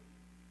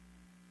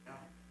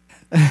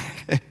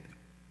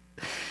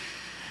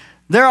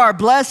 There are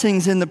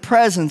blessings in the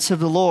presence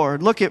of the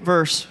Lord. Look at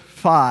verse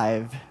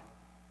 5.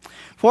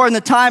 For in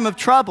the time of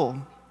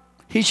trouble,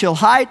 he shall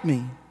hide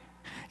me.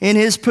 In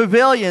his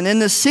pavilion, in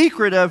the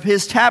secret of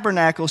his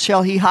tabernacle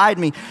shall he hide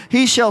me.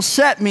 He shall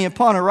set me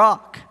upon a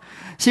rock.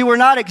 See, we're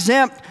not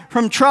exempt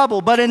from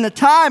trouble, but in the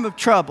time of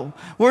trouble,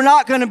 we're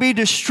not going to be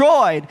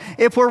destroyed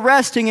if we're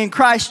resting in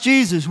Christ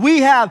Jesus. We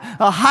have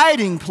a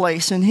hiding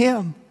place in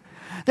him.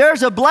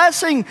 There's a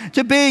blessing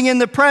to being in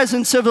the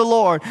presence of the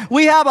Lord.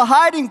 We have a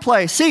hiding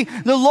place. See,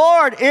 the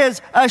Lord is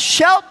a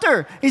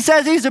shelter. He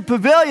says he's a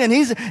pavilion.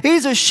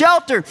 He's a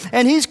shelter,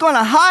 and he's going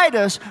to hide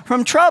us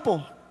from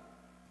trouble.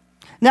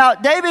 Now,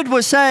 David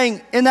was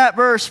saying in that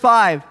verse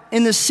 5,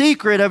 in the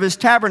secret of his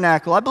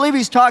tabernacle. I believe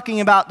he's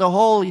talking about the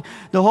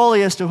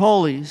holiest of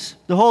holies,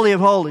 the holy of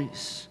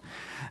holies.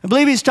 I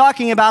believe he's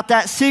talking about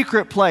that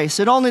secret place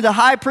that only the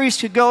high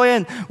priest could go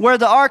in, where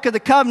the Ark of the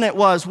Covenant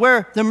was,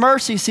 where the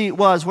mercy seat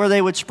was, where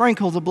they would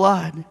sprinkle the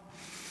blood.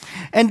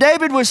 And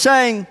David was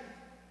saying,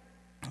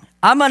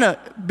 I'm going to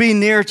be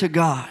near to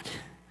God.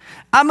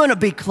 I'm going to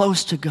be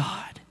close to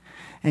God.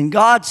 And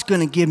God's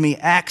going to give me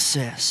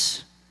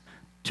access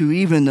to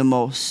even the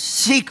most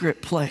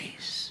secret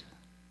place.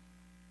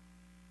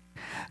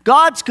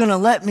 God's going to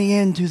let me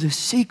into the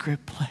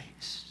secret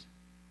place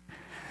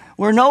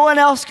where no one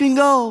else can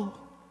go.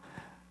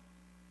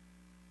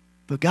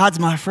 But God's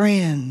my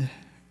friend,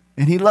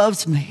 and he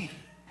loves me,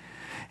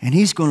 and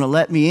he's going to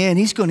let me in.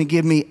 He's going to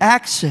give me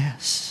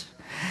access.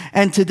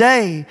 And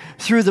today,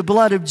 through the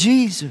blood of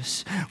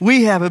Jesus,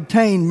 we have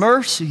obtained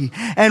mercy,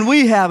 and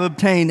we have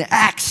obtained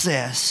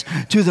access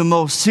to the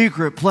most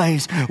secret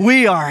place.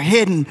 We are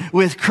hidden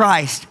with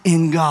Christ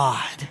in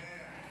God.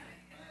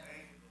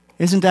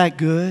 Isn't that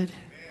good?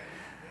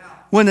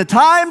 When the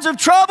times of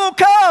trouble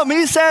come,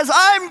 he says,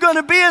 I'm going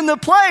to be in the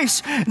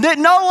place that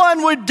no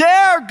one would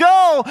dare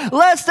go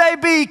lest they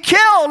be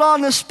killed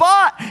on the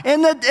spot.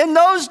 In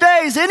those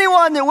days,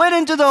 anyone that went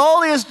into the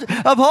holiest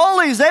of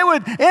holies, they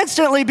would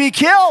instantly be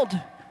killed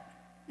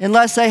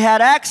unless they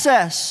had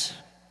access.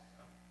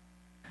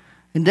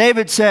 And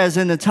David says,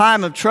 in the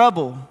time of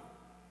trouble,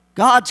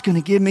 God's going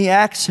to give me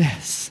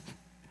access.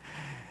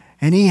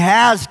 And he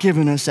has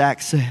given us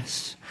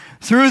access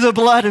through the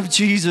blood of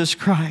Jesus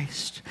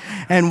Christ.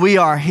 And we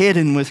are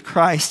hidden with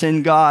Christ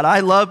in God.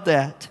 I love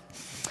that.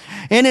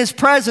 In his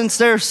presence,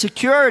 there's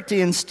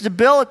security and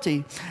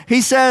stability.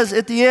 He says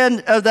at the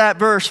end of that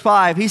verse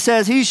 5, he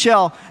says, he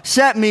shall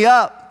set me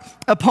up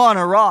upon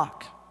a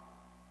rock.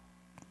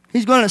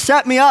 He's going to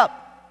set me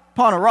up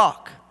upon a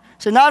rock.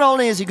 So not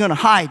only is he going to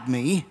hide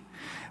me,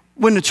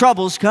 when the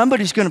troubles come, but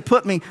he's going to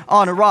put me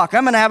on a rock.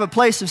 I'm going to have a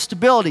place of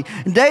stability.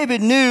 And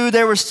David knew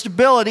there was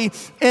stability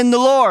in the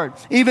Lord.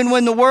 Even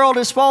when the world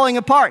is falling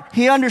apart,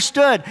 he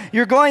understood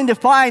you're going to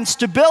find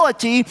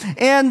stability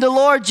in the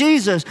Lord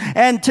Jesus.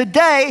 And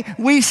today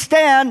we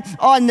stand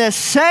on the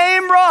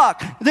same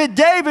rock that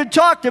David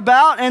talked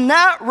about, and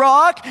that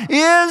rock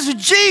is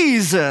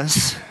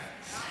Jesus.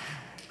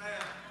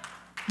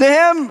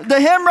 The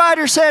hymn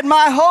writer said,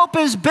 my hope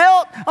is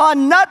built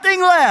on nothing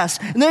less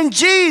than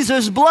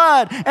Jesus'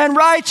 blood and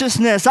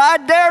righteousness. I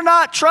dare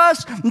not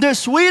trust the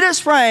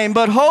sweetest frame,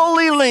 but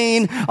wholly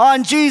lean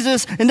on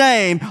Jesus'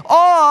 name.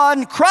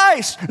 On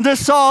Christ, the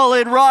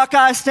solid rock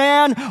I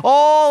stand.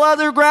 All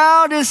other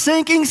ground is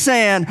sinking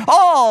sand.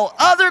 All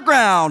other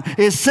ground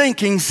is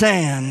sinking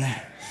sand.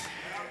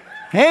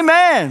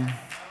 Amen.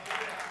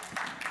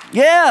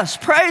 Yes,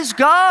 praise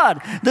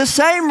God. The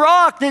same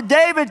rock that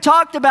David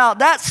talked about,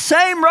 that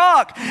same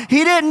rock,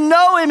 he didn't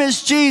know him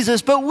as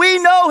Jesus, but we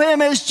know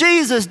him as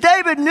Jesus.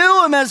 David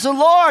knew him as the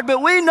Lord,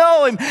 but we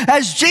know him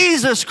as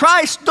Jesus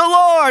Christ, the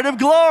Lord of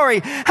glory.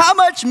 How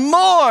much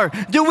more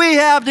do we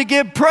have to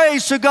give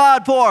praise to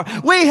God for?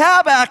 We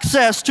have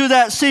access to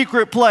that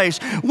secret place.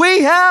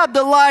 We have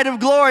the light of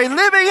glory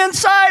living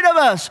inside of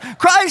us,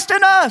 Christ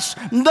in us,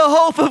 the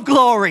hope of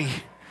glory.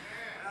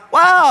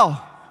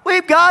 Wow.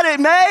 We've got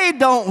it made,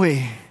 don't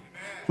we?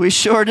 We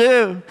sure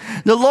do.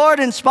 The Lord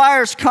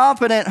inspires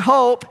confident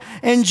hope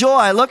and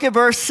joy. Look at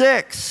verse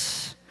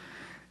 6.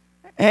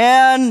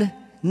 And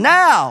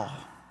now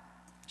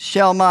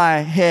shall my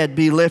head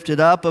be lifted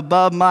up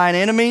above mine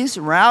enemies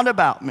round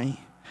about me.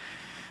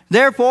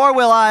 Therefore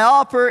will I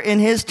offer in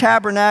his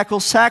tabernacle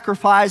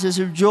sacrifices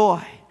of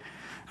joy.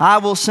 I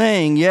will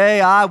sing,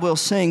 yea, I will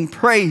sing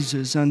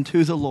praises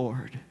unto the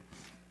Lord.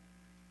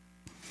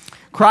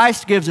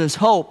 Christ gives us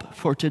hope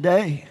for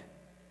today.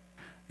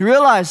 You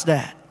realize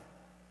that?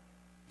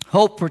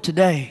 Hope for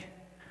today.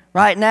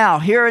 Right now,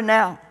 here and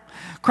now.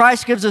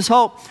 Christ gives us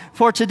hope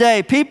for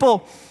today.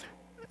 People,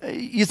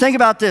 you think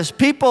about this.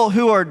 People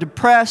who are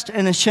depressed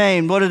and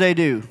ashamed, what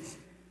do?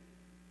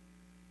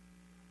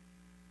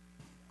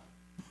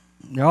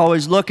 They're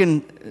always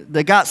looking,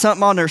 they got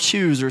something on their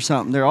shoes or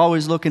something. They're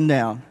always looking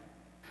down.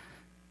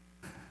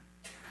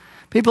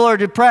 People are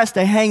depressed,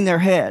 they hang their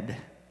head.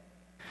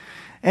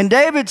 And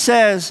David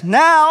says,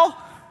 now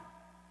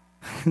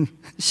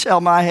shall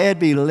my head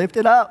be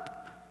lifted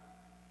up.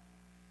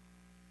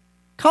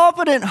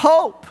 Confident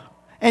hope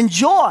and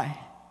joy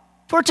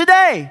for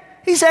today.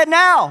 He said,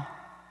 now.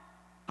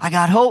 I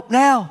got hope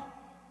now.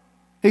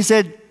 He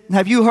said,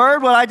 have you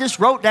heard what I just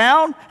wrote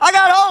down? I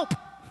got hope.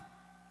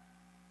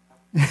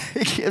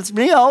 It gives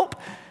me hope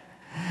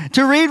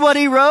to read what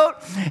he wrote.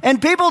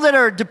 And people that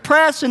are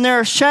depressed and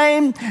they're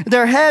ashamed,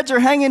 their heads are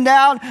hanging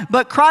down,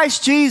 but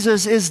Christ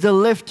Jesus is the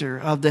lifter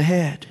of the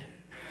head.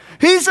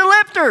 He's the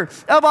lifter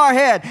of our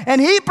head,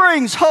 and he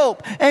brings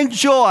hope and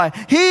joy.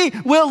 He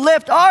will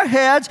lift our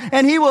heads,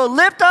 and he will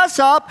lift us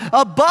up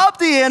above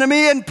the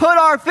enemy and put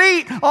our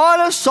feet on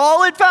a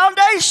solid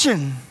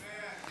foundation.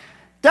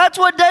 That's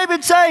what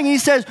David's saying. He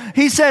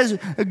says,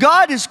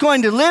 God is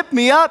going to lift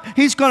me up.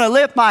 He's going to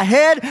lift my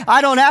head.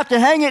 I don't have to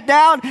hang it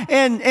down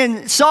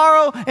in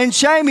sorrow and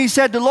shame. He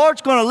said, the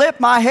Lord's going to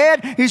lift my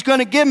head. He's going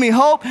to give me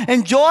hope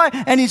and joy,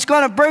 and he's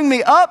going to bring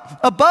me up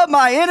above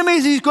my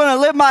enemies. He's going to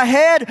lift my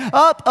head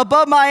up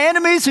above my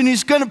enemies, and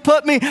he's going to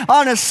put me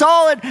on a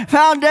solid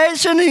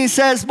foundation. And he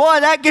says, boy,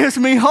 that gives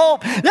me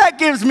hope. That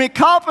gives me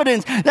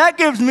confidence. That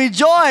gives me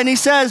joy. And he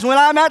says, when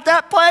I'm at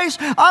that place,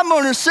 I'm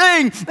going to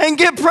sing and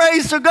give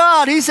praise to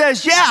God. He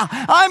says, yeah,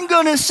 I'm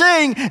going to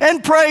sing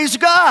and praise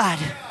God.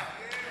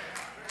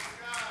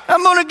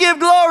 I'm going to give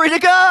glory to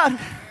God.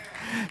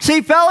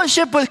 See,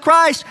 fellowship with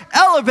Christ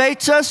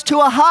elevates us to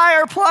a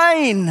higher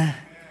plane.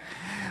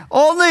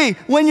 Only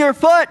when your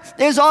foot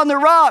is on the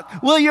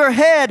rock will your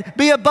head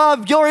be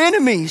above your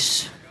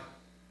enemies.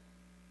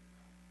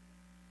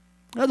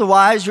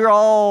 Otherwise, you're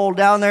all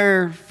down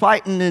there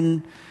fighting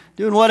and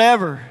doing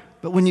whatever.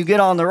 But when you get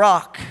on the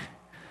rock,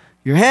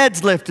 your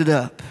head's lifted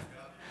up.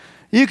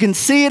 You can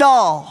see it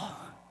all.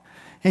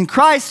 And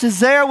Christ is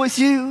there with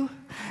you.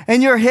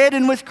 And you're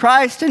hidden with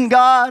Christ in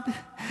God.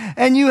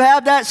 And you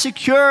have that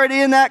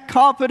security and that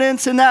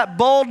confidence and that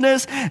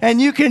boldness. And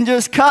you can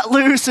just cut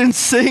loose and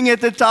sing at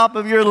the top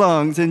of your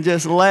lungs and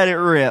just let it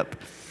rip.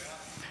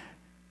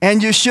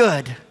 And you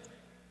should.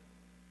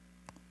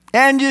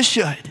 And you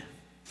should.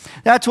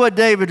 That's what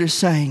David is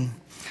saying.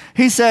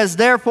 He says,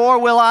 therefore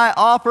will I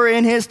offer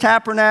in his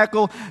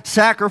tabernacle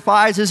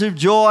sacrifices of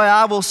joy.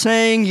 I will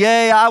sing,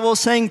 yea, I will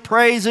sing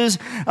praises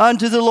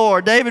unto the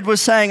Lord. David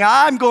was saying,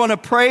 I'm going to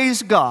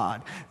praise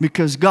God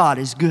because God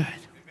is good.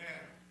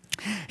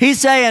 Amen. He's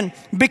saying,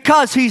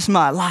 because he's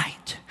my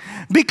light.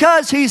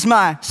 Because he's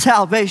my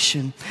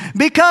salvation.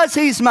 Because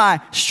he's my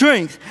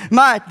strength,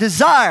 my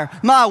desire,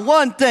 my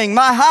one thing,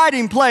 my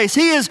hiding place.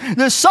 He is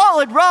the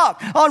solid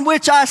rock on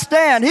which I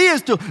stand. He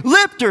is the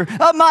lifter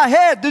of my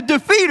head, the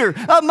defeater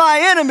of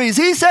my enemies.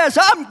 He says,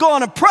 I'm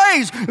going to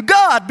praise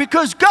God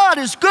because God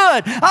is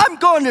good. I'm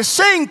going to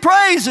sing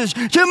praises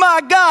to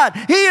my God.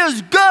 He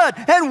is good.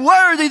 good and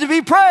worthy to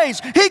be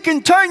praised. He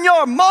can turn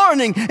your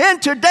mourning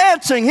into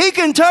dancing. He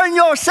can turn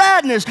your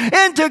sadness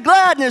into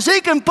gladness.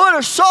 He can put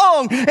a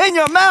song in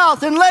your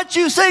mouth and let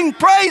you sing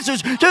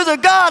praises to the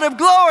God of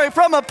glory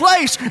from a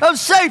place of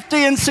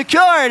safety and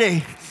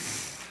security.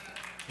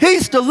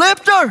 He's the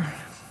lifter.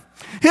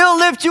 He'll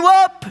lift you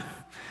up.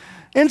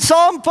 In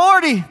Psalm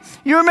 40,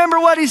 you remember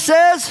what he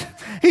says?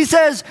 He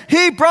says,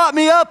 He brought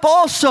me up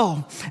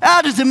also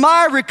out of the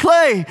miry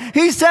clay.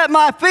 He set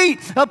my feet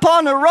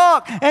upon the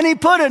rock, and He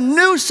put a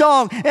new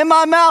song in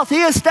my mouth.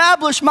 He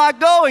established my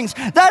goings.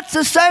 That's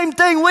the same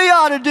thing we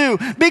ought to do,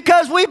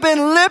 because we've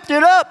been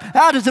lifted up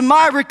out of the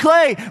miry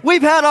clay.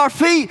 We've had our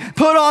feet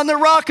put on the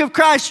rock of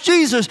Christ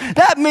Jesus.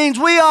 That means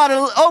we ought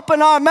to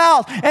open our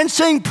mouth and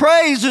sing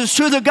praises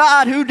to the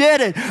God who did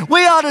it.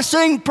 We ought to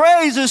sing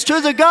praises to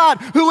the God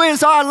who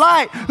is our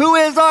light, who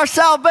is our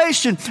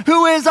salvation,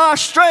 who is our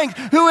strength,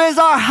 who is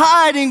our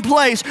hiding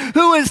place,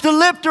 who is the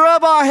lifter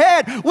of our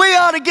head. We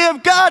ought to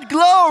give God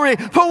glory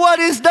for what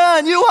He's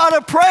done. You ought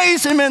to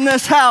praise Him in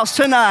this house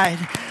tonight.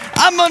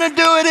 I'm going to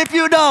do it if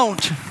you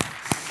don't.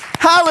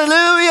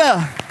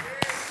 Hallelujah.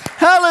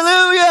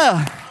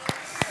 Hallelujah.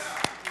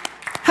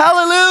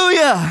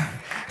 Hallelujah.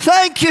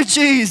 Thank you,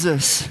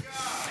 Jesus.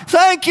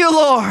 Thank you,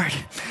 Lord.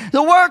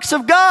 The works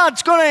of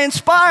God's going to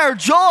inspire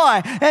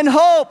joy and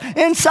hope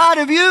inside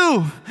of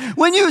you.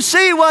 When you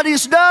see what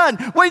He's done,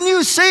 when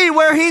you see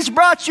where He's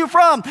brought you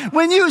from,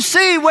 when you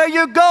see where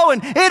you're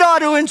going, it ought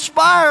to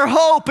inspire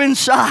hope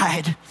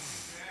inside.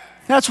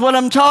 That's what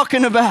I'm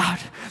talking about.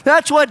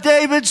 That's what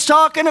David's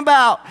talking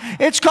about.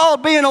 It's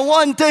called being a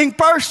one-thing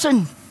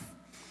person.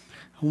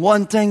 A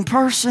one-thing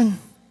person.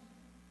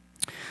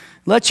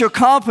 Let your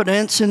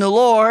confidence in the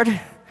Lord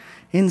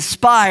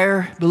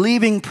inspire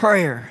believing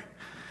prayer.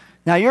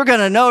 Now you're going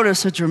to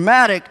notice a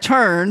dramatic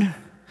turn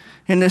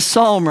in this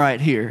psalm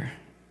right here.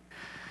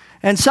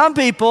 And some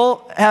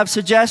people have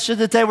suggested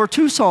that they were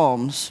two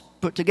psalms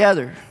put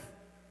together.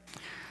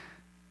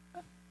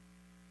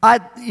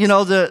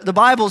 The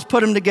Bible's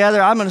put them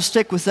together. I'm going to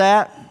stick with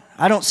that.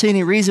 I don't see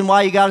any reason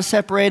why you got to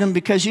separate them,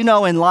 because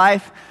in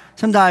life,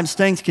 sometimes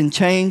things can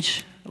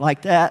change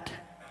like that.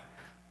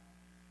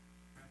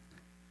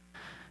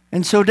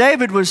 And so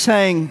David was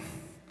saying,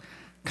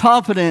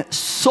 confident,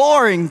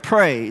 soaring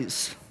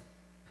praise,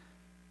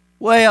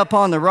 way up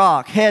on the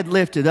rock, head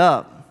lifted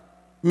up.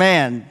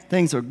 Man,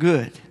 things are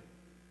good.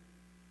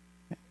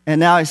 And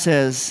now he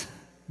says,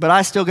 but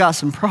I still got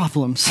some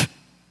problems.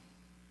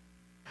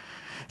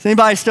 Has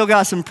anybody still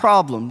got some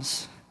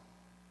problems?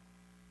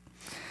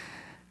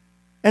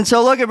 And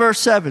so look at verse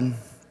 7.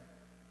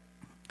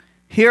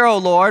 Hear, O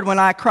Lord, when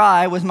I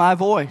cry with my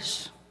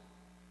voice.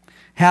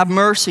 Have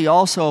mercy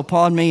also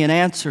upon me and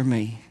answer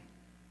me.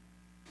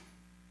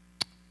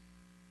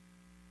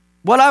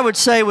 What I would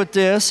say with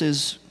this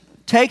is,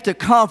 take the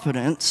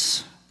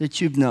confidence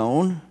that you've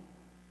known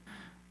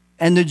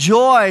and the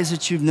joys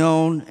that you've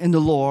known in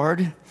the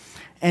Lord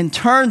and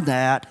turn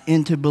that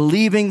into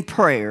believing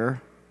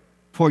prayer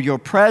for your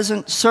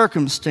present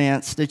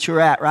circumstance that you're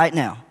at right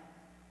now.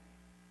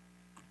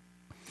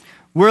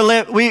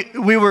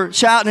 We were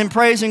shouting and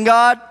praising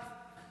God,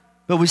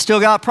 but we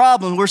still got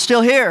problems. We're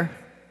still here.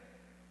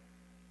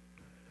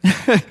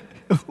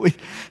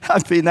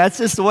 That's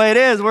just the way it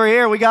is. We're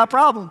here. We got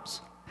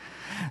problems.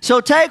 So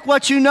take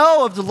what you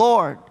know of the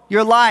Lord,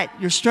 your light,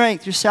 your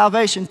strength, your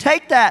salvation.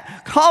 Take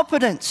that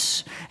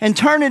confidence and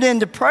turn it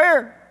into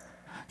prayer.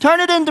 Turn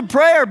it into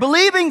prayer,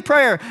 believing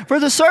prayer for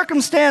the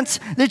circumstance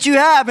that you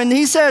have. And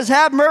he says,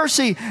 have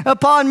mercy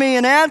upon me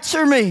and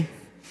answer me.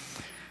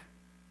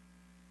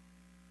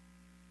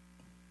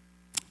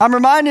 I'm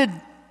reminded,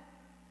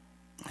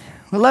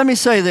 well, let me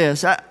say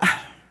this.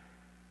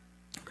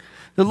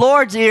 The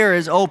Lord's ear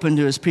is open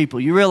to His people.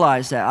 You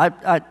realize that.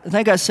 I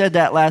think I said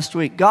that last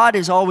week. God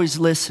is always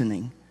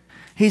listening.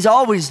 He's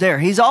always there.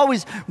 He's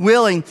always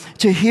willing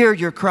to hear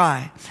your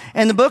cry.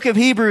 And the book of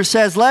Hebrews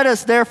says, let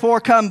us therefore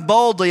come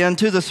boldly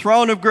unto the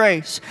throne of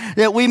grace,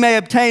 that we may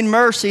obtain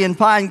mercy and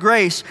find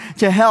grace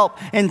to help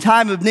in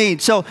time of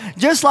need. So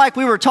just like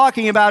we were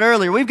talking about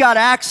earlier, we've got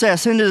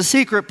access into the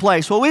secret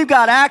place. Well, we've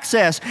got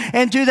access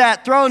into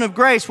that throne of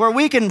grace where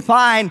we can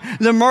find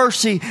the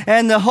mercy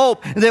and the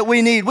hope that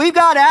we need. We've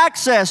got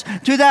access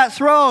to that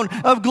throne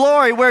of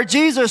glory where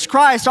Jesus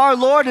Christ, our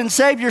Lord and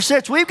Savior,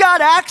 sits. We've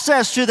got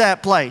access to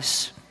that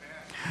place.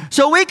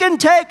 So we can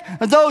take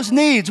those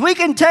needs, we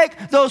can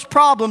take those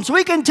problems,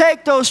 we can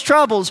take those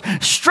troubles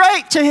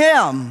straight to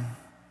Him.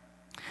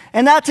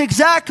 And that's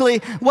exactly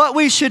what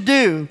we should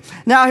do.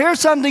 Now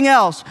here's something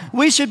else.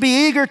 We should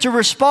be eager to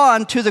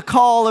respond to the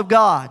call of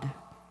God.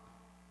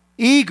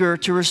 Eager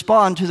to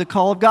respond to the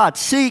call of God.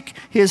 Seek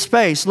His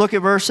face. Look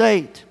at verse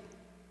 8.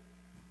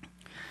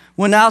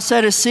 When thou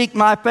saidest, seek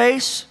my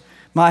face,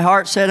 my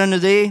heart said unto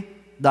thee,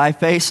 thy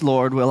face,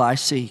 Lord, will I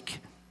seek.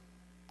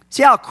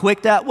 See how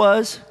quick that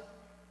was?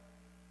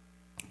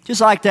 Just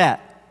like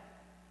that.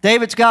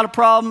 David's got a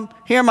problem.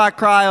 Hear my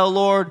cry, O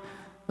Lord.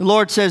 The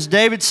Lord says,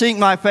 David, seek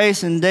my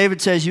face. And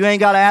David says, you ain't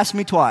got to ask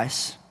me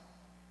twice.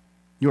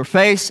 Your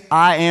face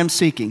I am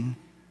seeking.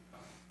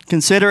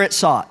 Consider it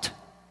sought.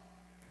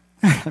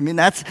 I mean,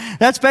 that's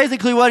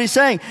basically what he's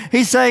saying.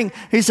 He's saying,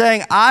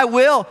 I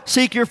will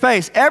seek your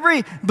face.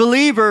 Every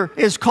believer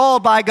is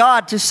called by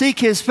God to seek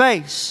his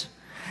face.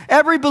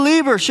 Every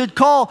believer should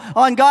call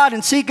on God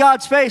and seek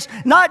God's face,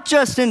 not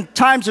just in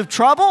times of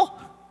trouble,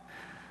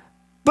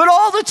 but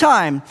all the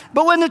time.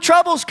 But when the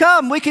troubles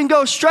come, we can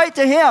go straight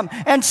to him.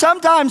 And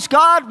sometimes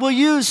God will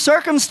use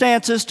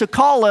circumstances to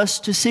call us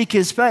to seek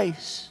his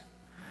face.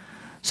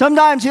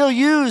 Sometimes he'll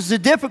use the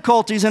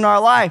difficulties in our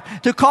life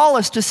to call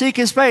us to seek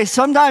his face.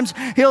 Sometimes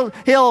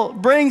he'll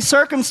bring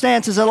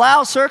circumstances,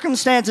 allow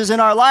circumstances in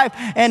our life,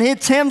 and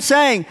it's him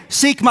saying,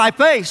 seek my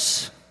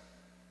face.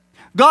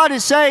 God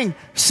is saying,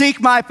 seek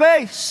my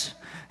face.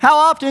 How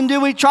often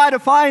do we try to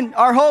find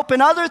our hope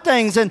in other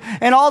things and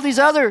all these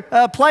other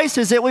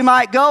places that we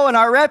might go in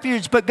our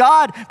refuge? But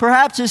God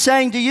perhaps is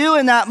saying to you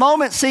in that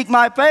moment, seek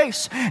my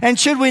face. And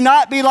should we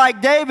not be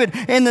like David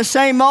in the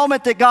same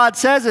moment that God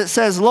says it,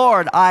 says,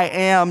 Lord, I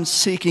am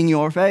seeking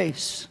your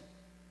face.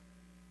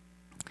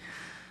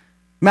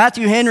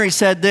 Matthew Henry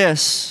said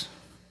this,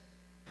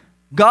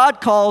 God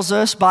calls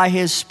us by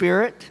his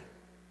Spirit,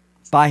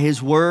 by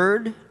his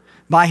word,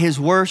 by his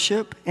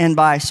worship, and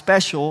by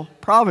special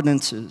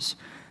providences,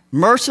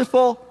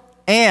 merciful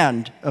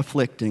and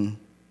afflicting.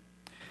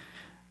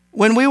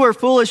 When we were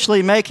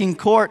foolishly making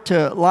court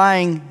to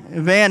lying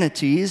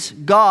vanities,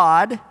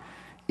 God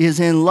is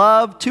in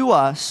love to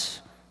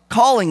us,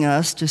 calling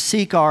us to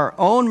seek our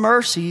own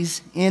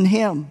mercies in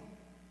him.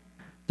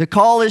 The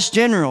call is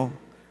general,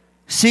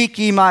 seek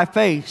ye my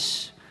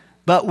face,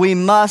 but we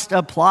must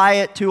apply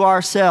it to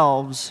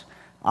ourselves.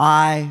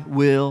 I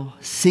will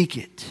seek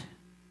it.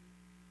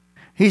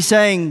 He's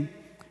saying,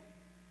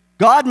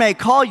 God may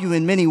call you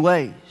in many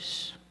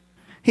ways.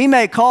 He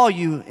may call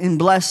you in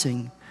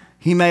blessing.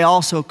 He may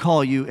also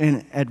call you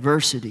in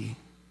adversity.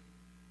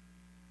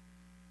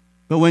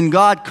 But when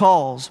God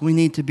calls, we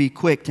need to be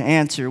quick to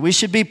answer. We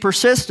should be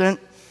persistent,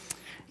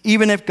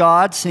 even if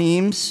God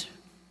seems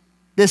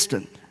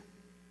distant.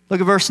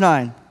 Look at verse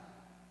 9.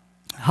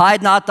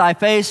 Hide not thy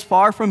face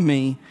far from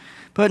me.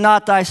 Put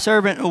not thy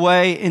servant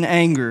away in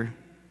anger.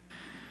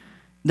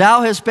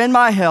 Thou hast been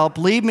my help.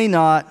 Leave me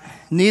not,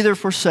 neither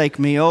forsake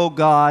me, O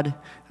God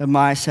of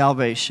my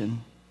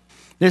salvation.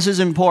 This is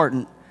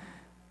important.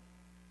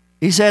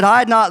 He said,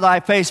 hide not thy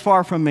face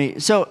far from me.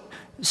 So,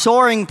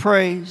 soaring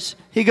praise.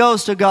 He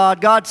goes to God.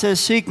 God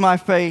says, seek my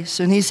face.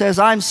 And he says,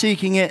 I'm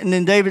seeking it. And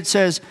then David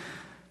says,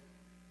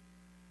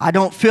 I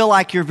don't feel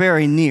like you're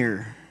very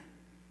near.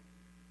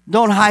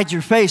 Don't hide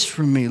your face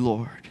from me,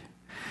 Lord.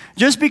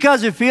 Just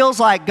because it feels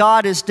like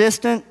God is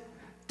distant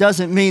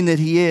doesn't mean that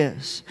he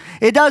is.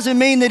 It doesn't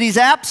mean that he's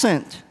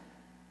absent.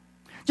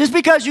 Just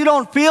because you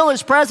don't feel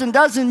his presence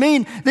doesn't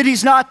mean that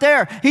he's not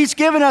there. He's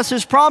given us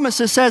his promise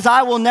that says,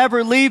 I will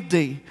never leave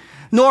thee,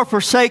 nor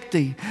forsake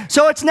thee.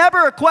 So it's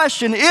never a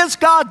question, is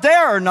God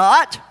there or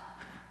not?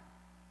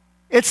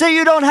 It's that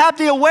you don't have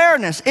the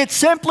awareness. It's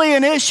simply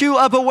an issue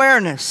of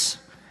awareness.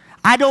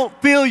 I don't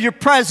feel your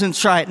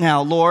presence right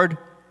now, Lord.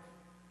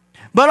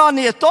 But on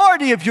the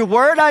authority of your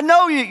word, I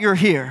know that you're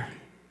here.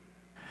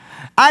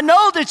 I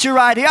know that you're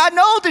right here. I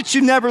know that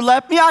you never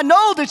left me. I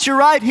know that you're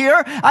right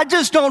here. I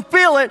just don't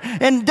feel it.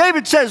 And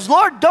David says,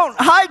 Lord, don't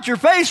hide your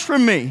face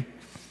from me.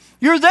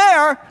 You're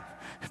there,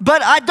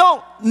 but I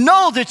don't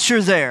know that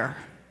you're there.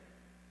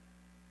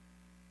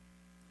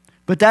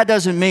 But that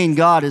doesn't mean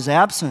God is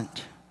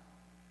absent,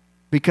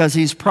 because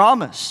he's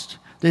promised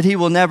that he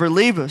will never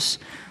leave us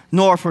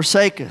nor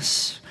forsake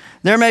us.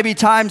 There may be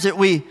times that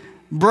we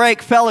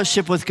break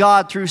fellowship with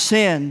God through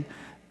sin.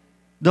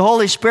 The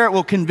Holy Spirit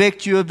will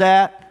convict you of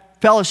that.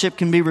 Fellowship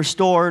can be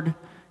restored.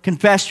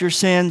 Confess your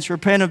sins,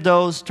 repent of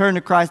those, turn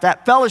to Christ.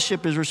 That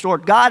fellowship is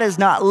restored. God is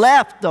not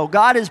left, though.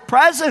 God is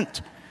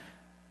present.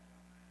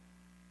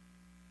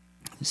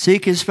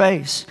 Seek his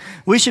face.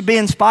 We should be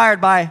inspired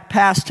by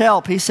past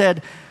help. He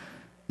said,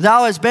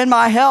 Thou hast been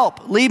my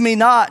help. Leave me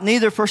not,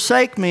 neither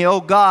forsake me,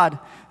 O God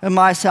of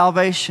my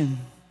salvation.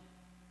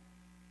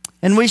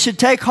 And we should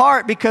take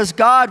heart, because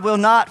God will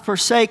not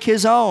forsake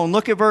his own.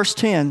 Look at verse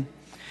 10.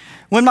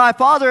 When my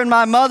father and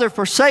my mother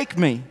forsake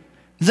me,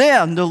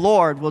 then the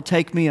Lord will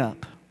take me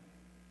up.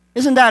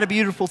 Isn't that a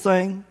beautiful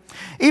thing?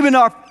 Even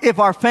if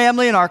our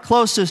family and our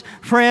closest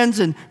friends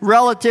and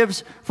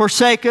relatives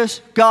forsake us,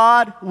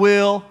 God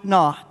will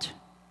not.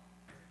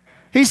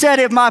 He said,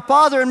 if my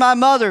father and my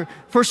mother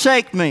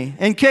forsake me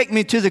and kick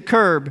me to the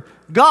curb,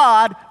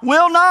 God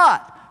will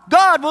not.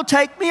 God will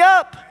take me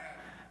up.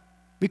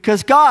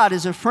 Because God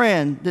is a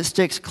friend that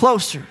sticks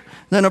closer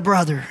than a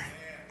brother.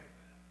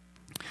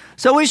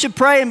 So we should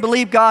pray and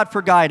believe God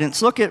for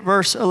guidance. Look at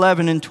verse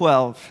 11 and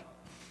 12.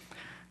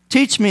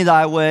 Teach me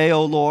thy way,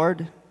 O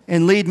Lord,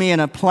 and lead me in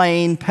a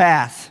plain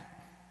path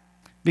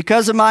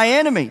because of my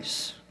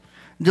enemies.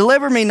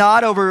 Deliver me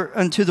not over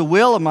unto the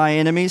will of my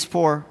enemies,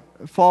 for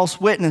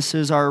false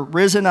witnesses are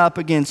risen up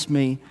against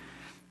me,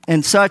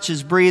 and such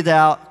as breathe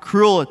out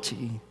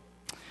cruelty.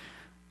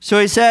 So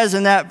he says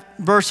in that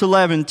verse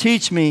 11,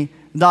 teach me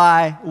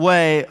thy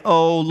way,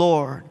 O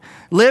Lord.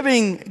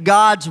 Living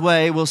God's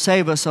way will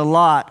save us a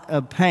lot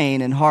of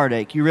pain and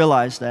heartache. You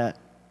realize that?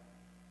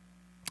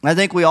 I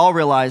think we all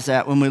realize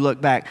that when we look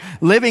back.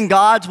 Living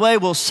God's way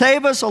will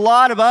save us a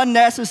lot of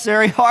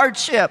unnecessary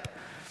hardship.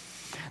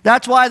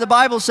 That's why the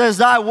Bible says,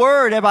 thy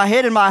word have I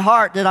hid in my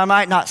heart that I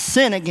might not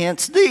sin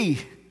against thee.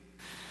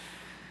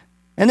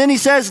 And then he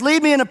says,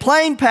 lead me in a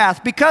plain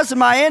path because of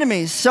my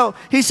enemies. So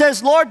he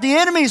says, Lord, the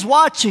enemy's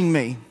watching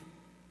me.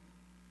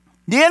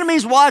 The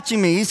enemy's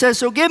watching me. He says,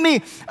 so give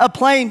me a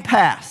plain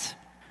path.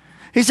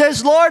 He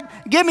says, Lord,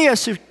 give me a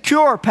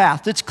secure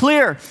path that's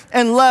clear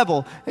and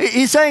level.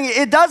 He's saying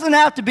it doesn't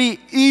have to be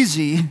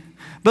easy,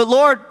 but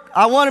Lord,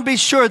 I want to be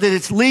sure that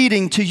it's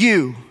leading to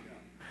you.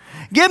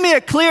 Give me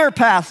a clear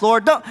path,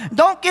 Lord.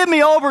 Don't give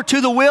me over to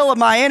the will of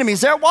my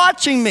enemies. They're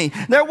watching me.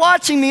 They're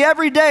watching me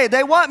every day.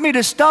 They want me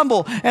to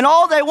stumble. And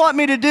all they want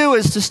me to do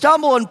is to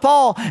stumble and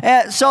fall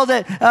so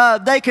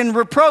that they can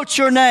reproach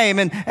your name.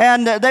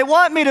 And they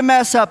want me to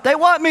mess up. They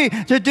want me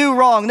to do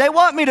wrong. They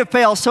want me to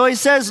fail. So he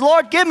says,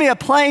 Lord, give me a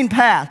plain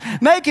path.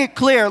 Make it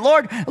clear.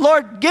 Lord,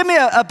 give me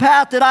a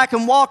path that I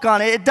can walk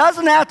on. It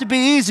doesn't have to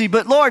be easy,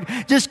 but Lord,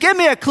 just give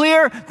me a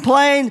clear,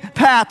 plain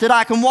path that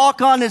I can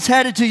walk on that's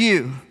headed to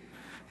you.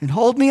 And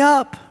hold me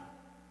up.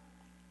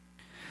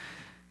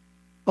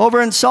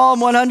 Over in Psalm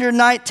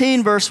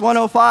 119, verse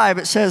 105,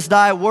 it says,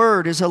 thy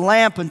word is a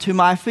lamp unto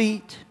my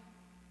feet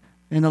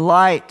and a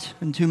light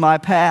unto my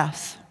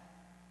path.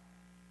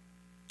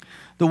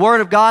 The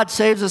word of God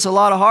saves us a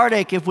lot of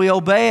heartache if we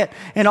obey it.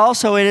 And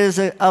also it is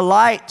a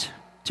light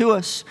to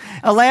us.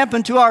 A lamp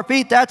unto our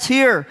feet, that's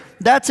here.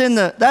 That's in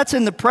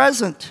the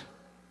present.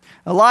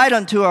 A light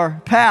unto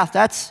our path,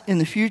 that's in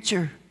the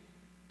future.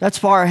 That's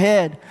far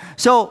ahead.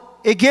 So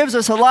it gives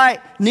us a light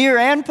near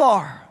and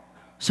far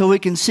so we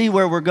can see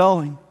where we're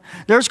going.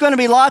 There's going to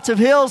be lots of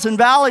hills and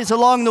valleys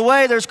along the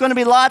way. There's going to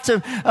be lots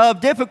of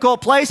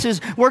difficult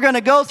places we're going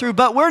to go through,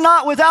 but we're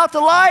not without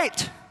the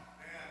light.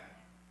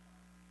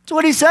 That's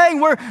what he's saying.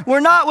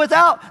 We're not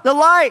without the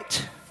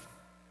light.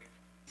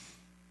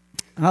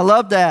 I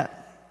love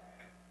that.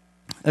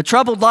 A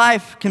troubled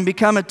life can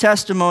become a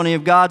testimony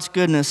of God's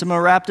goodness. I'm going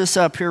to wrap this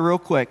up here real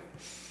quick.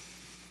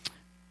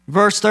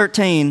 Verse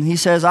 13, he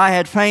says, I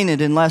had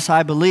fainted unless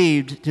I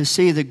believed to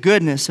see the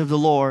goodness of the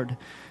Lord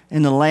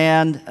in the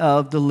land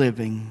of the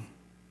living.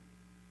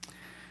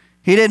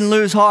 He didn't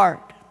lose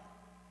heart.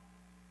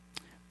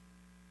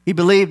 He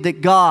believed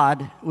that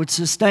God would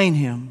sustain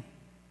him.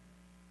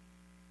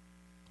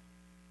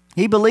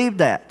 He believed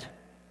that.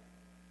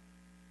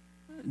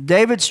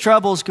 David's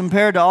troubles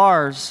compared to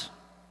ours,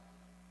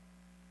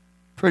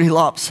 pretty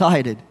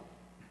lopsided.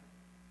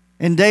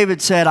 And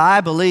David said, I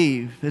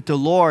believe that the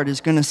Lord is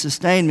going to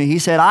sustain me. He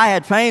said, I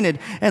had fainted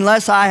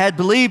unless I had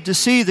believed to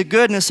see the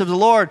goodness of the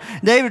Lord.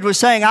 David was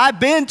saying, I've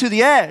been to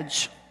the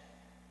edge.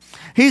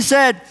 He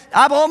said,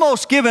 I've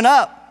almost given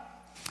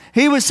up.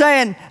 He was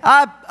saying,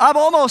 I've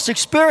almost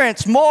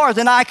experienced more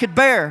than I could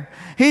bear.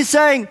 He's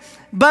saying,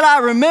 but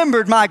I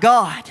remembered my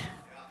God.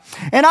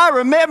 And I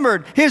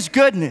remembered his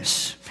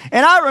goodness.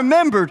 And I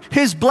remembered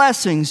his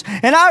blessings.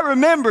 And I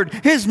remembered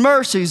his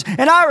mercies.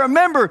 And I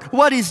remembered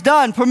what he's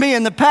done for me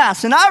in the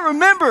past. And I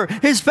remember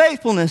his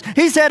faithfulness.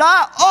 He said,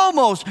 I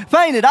almost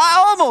fainted.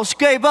 I almost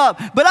gave up.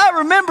 But I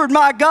remembered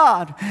my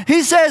God.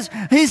 He says,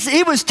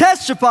 he was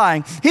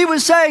testifying. He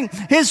was saying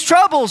his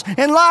troubles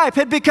in life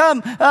had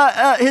become,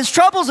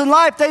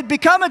 they'd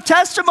become a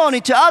testimony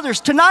to others.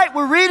 Tonight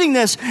we're reading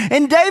this.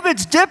 And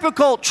David's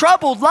difficult,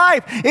 troubled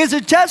life is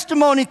a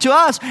testimony to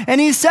us. And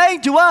he's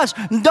saying to us,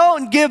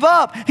 don't give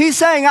up. He's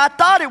saying, I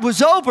thought it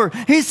was over.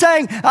 He's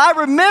saying, I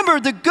remember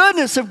the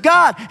goodness of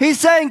God. He's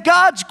saying,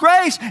 God's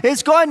grace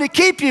is going to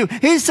keep you.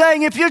 He's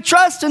saying, if you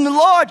trust in the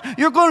Lord,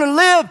 you're going to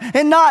live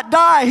and not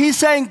die. He's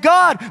saying,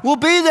 God will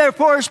be there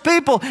for his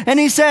people. And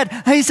he said,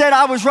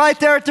 I was right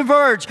there at the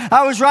verge.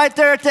 I was right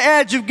there at the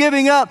edge of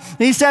giving up.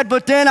 He said,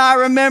 but then I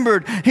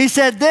remembered. He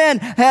said, then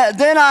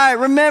I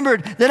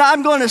remembered that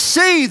I'm going to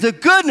see the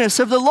goodness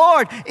of the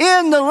Lord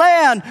in the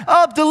land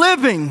of the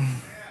living.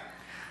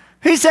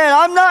 He said,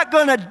 I'm not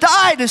going to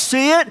die to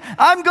see it.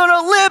 I'm going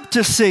to live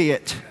to see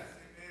it.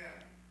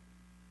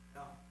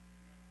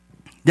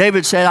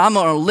 David said, I'm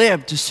going to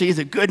live to see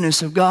the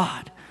goodness of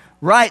God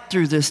right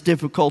through this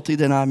difficulty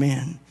that I'm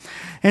in.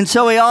 And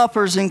so he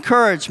offers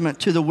encouragement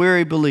to the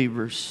weary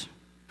believers.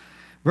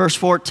 Verse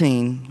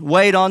 14,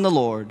 wait on the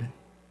Lord.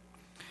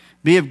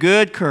 Be of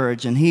good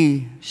courage, and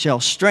he shall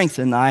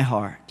strengthen thy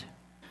heart.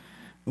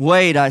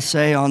 Wait, I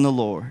say, on the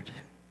Lord.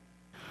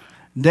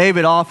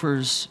 David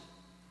offers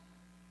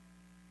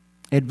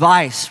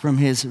advice from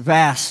his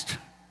vast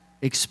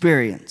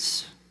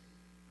experience.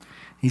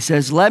 He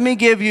says, let me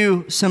give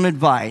you some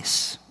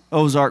advice,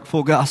 Ozark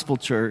Full Gospel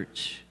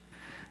Church.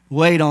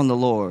 Wait on the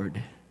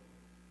Lord.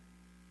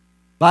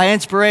 By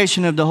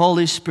inspiration of the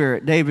Holy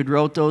Spirit, David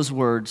wrote those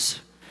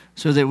words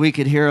so that we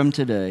could hear them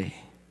today.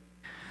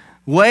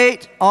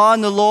 Wait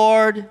on the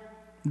Lord,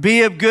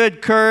 be of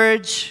good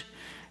courage,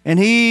 and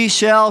he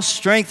shall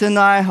strengthen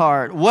thy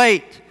heart.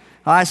 Wait,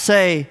 I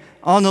say,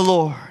 on the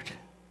Lord.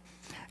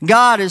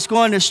 God is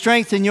going to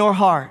strengthen your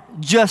heart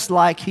just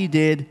like he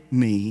did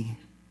me.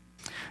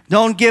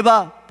 Don't give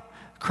up.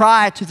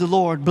 Cry to the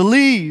Lord.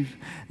 Believe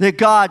that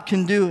God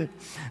can do it.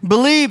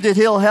 Believe that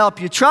He'll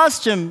help you.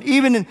 Trust Him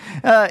even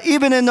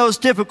in those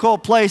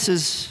difficult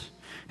places.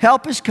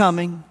 Help is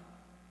coming.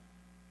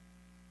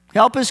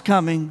 Help is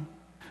coming.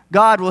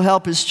 God will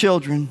help His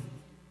children.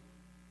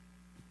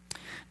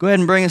 Go ahead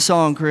and bring a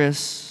song,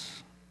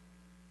 Chris.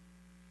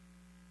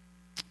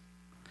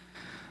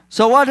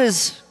 So what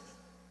is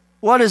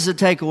the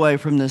takeaway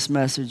from this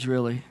message,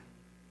 really?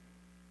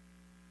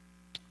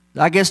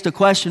 I guess the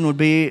question would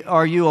be,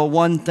 are you a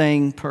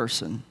one-thing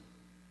person?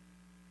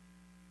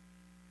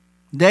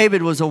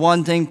 David was a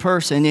one-thing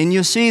person, and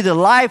you see the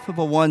life of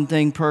a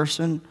one-thing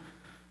person.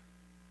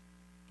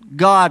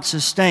 God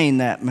sustained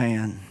that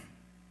man.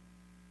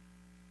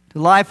 The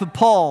life of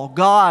Paul,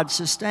 God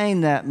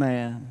sustained that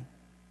man.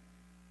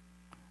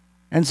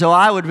 And so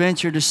I would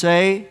venture to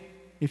say,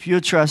 if you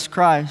trust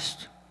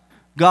Christ,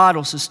 God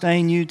will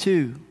sustain you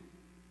too.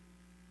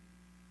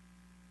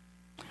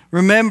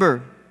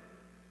 Remember,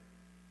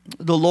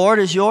 the Lord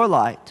is your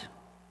light.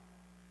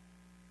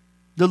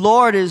 The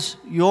Lord is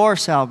your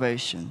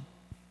salvation.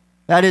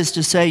 That is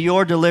to say,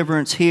 your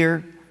deliverance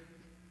here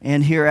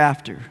and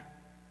hereafter.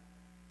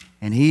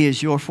 And He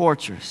is your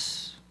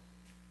fortress,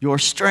 your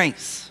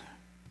strength.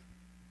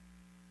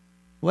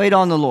 Wait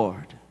on the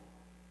Lord.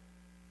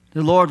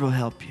 The Lord will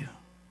help you.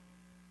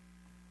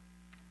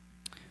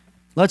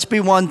 Let's be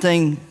one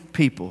thing,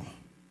 people.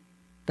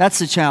 That's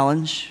the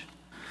challenge.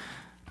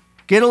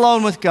 Get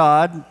alone with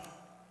God.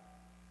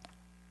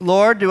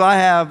 Lord, do I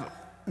have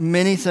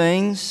many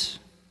things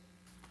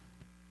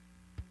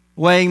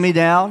weighing me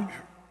down?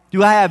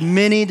 Do I have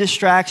many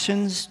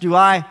distractions? Do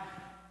I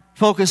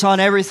focus on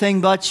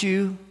everything but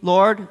you?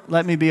 Lord,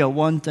 let me be a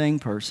one-thing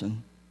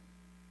person,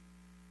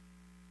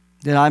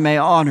 that I may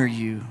honor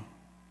you,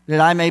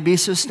 that I may be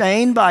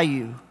sustained by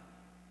you.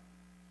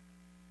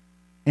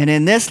 And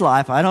in this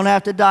life, I don't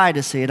have to die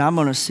to see it. I'm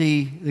going to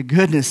see the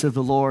goodness of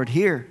the Lord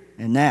here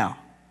and now.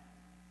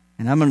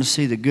 And I'm going to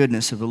see the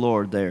goodness of the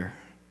Lord there.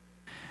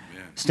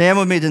 Stand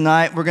with me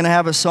tonight. We're going to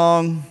have a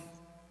song.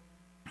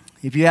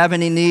 If you have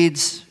any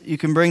needs, you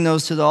can bring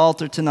those to the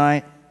altar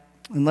tonight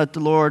and let the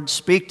Lord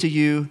speak to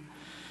you.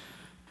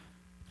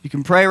 You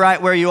can pray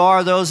right where you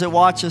are. Those that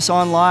watch us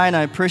online,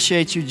 I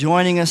appreciate you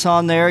joining us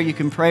on there. You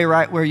can pray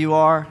right where you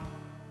are.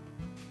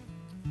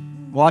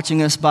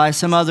 Watching us by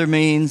some other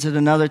means at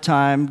another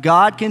time.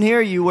 God can hear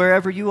you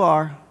wherever you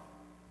are.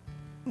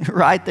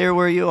 Right there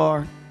where you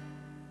are.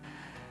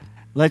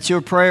 Let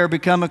your prayer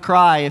become a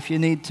cry if you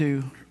need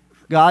to.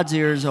 God's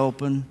ear is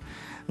open.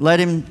 Let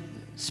Him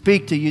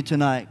speak to you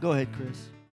tonight. Go ahead, Chris.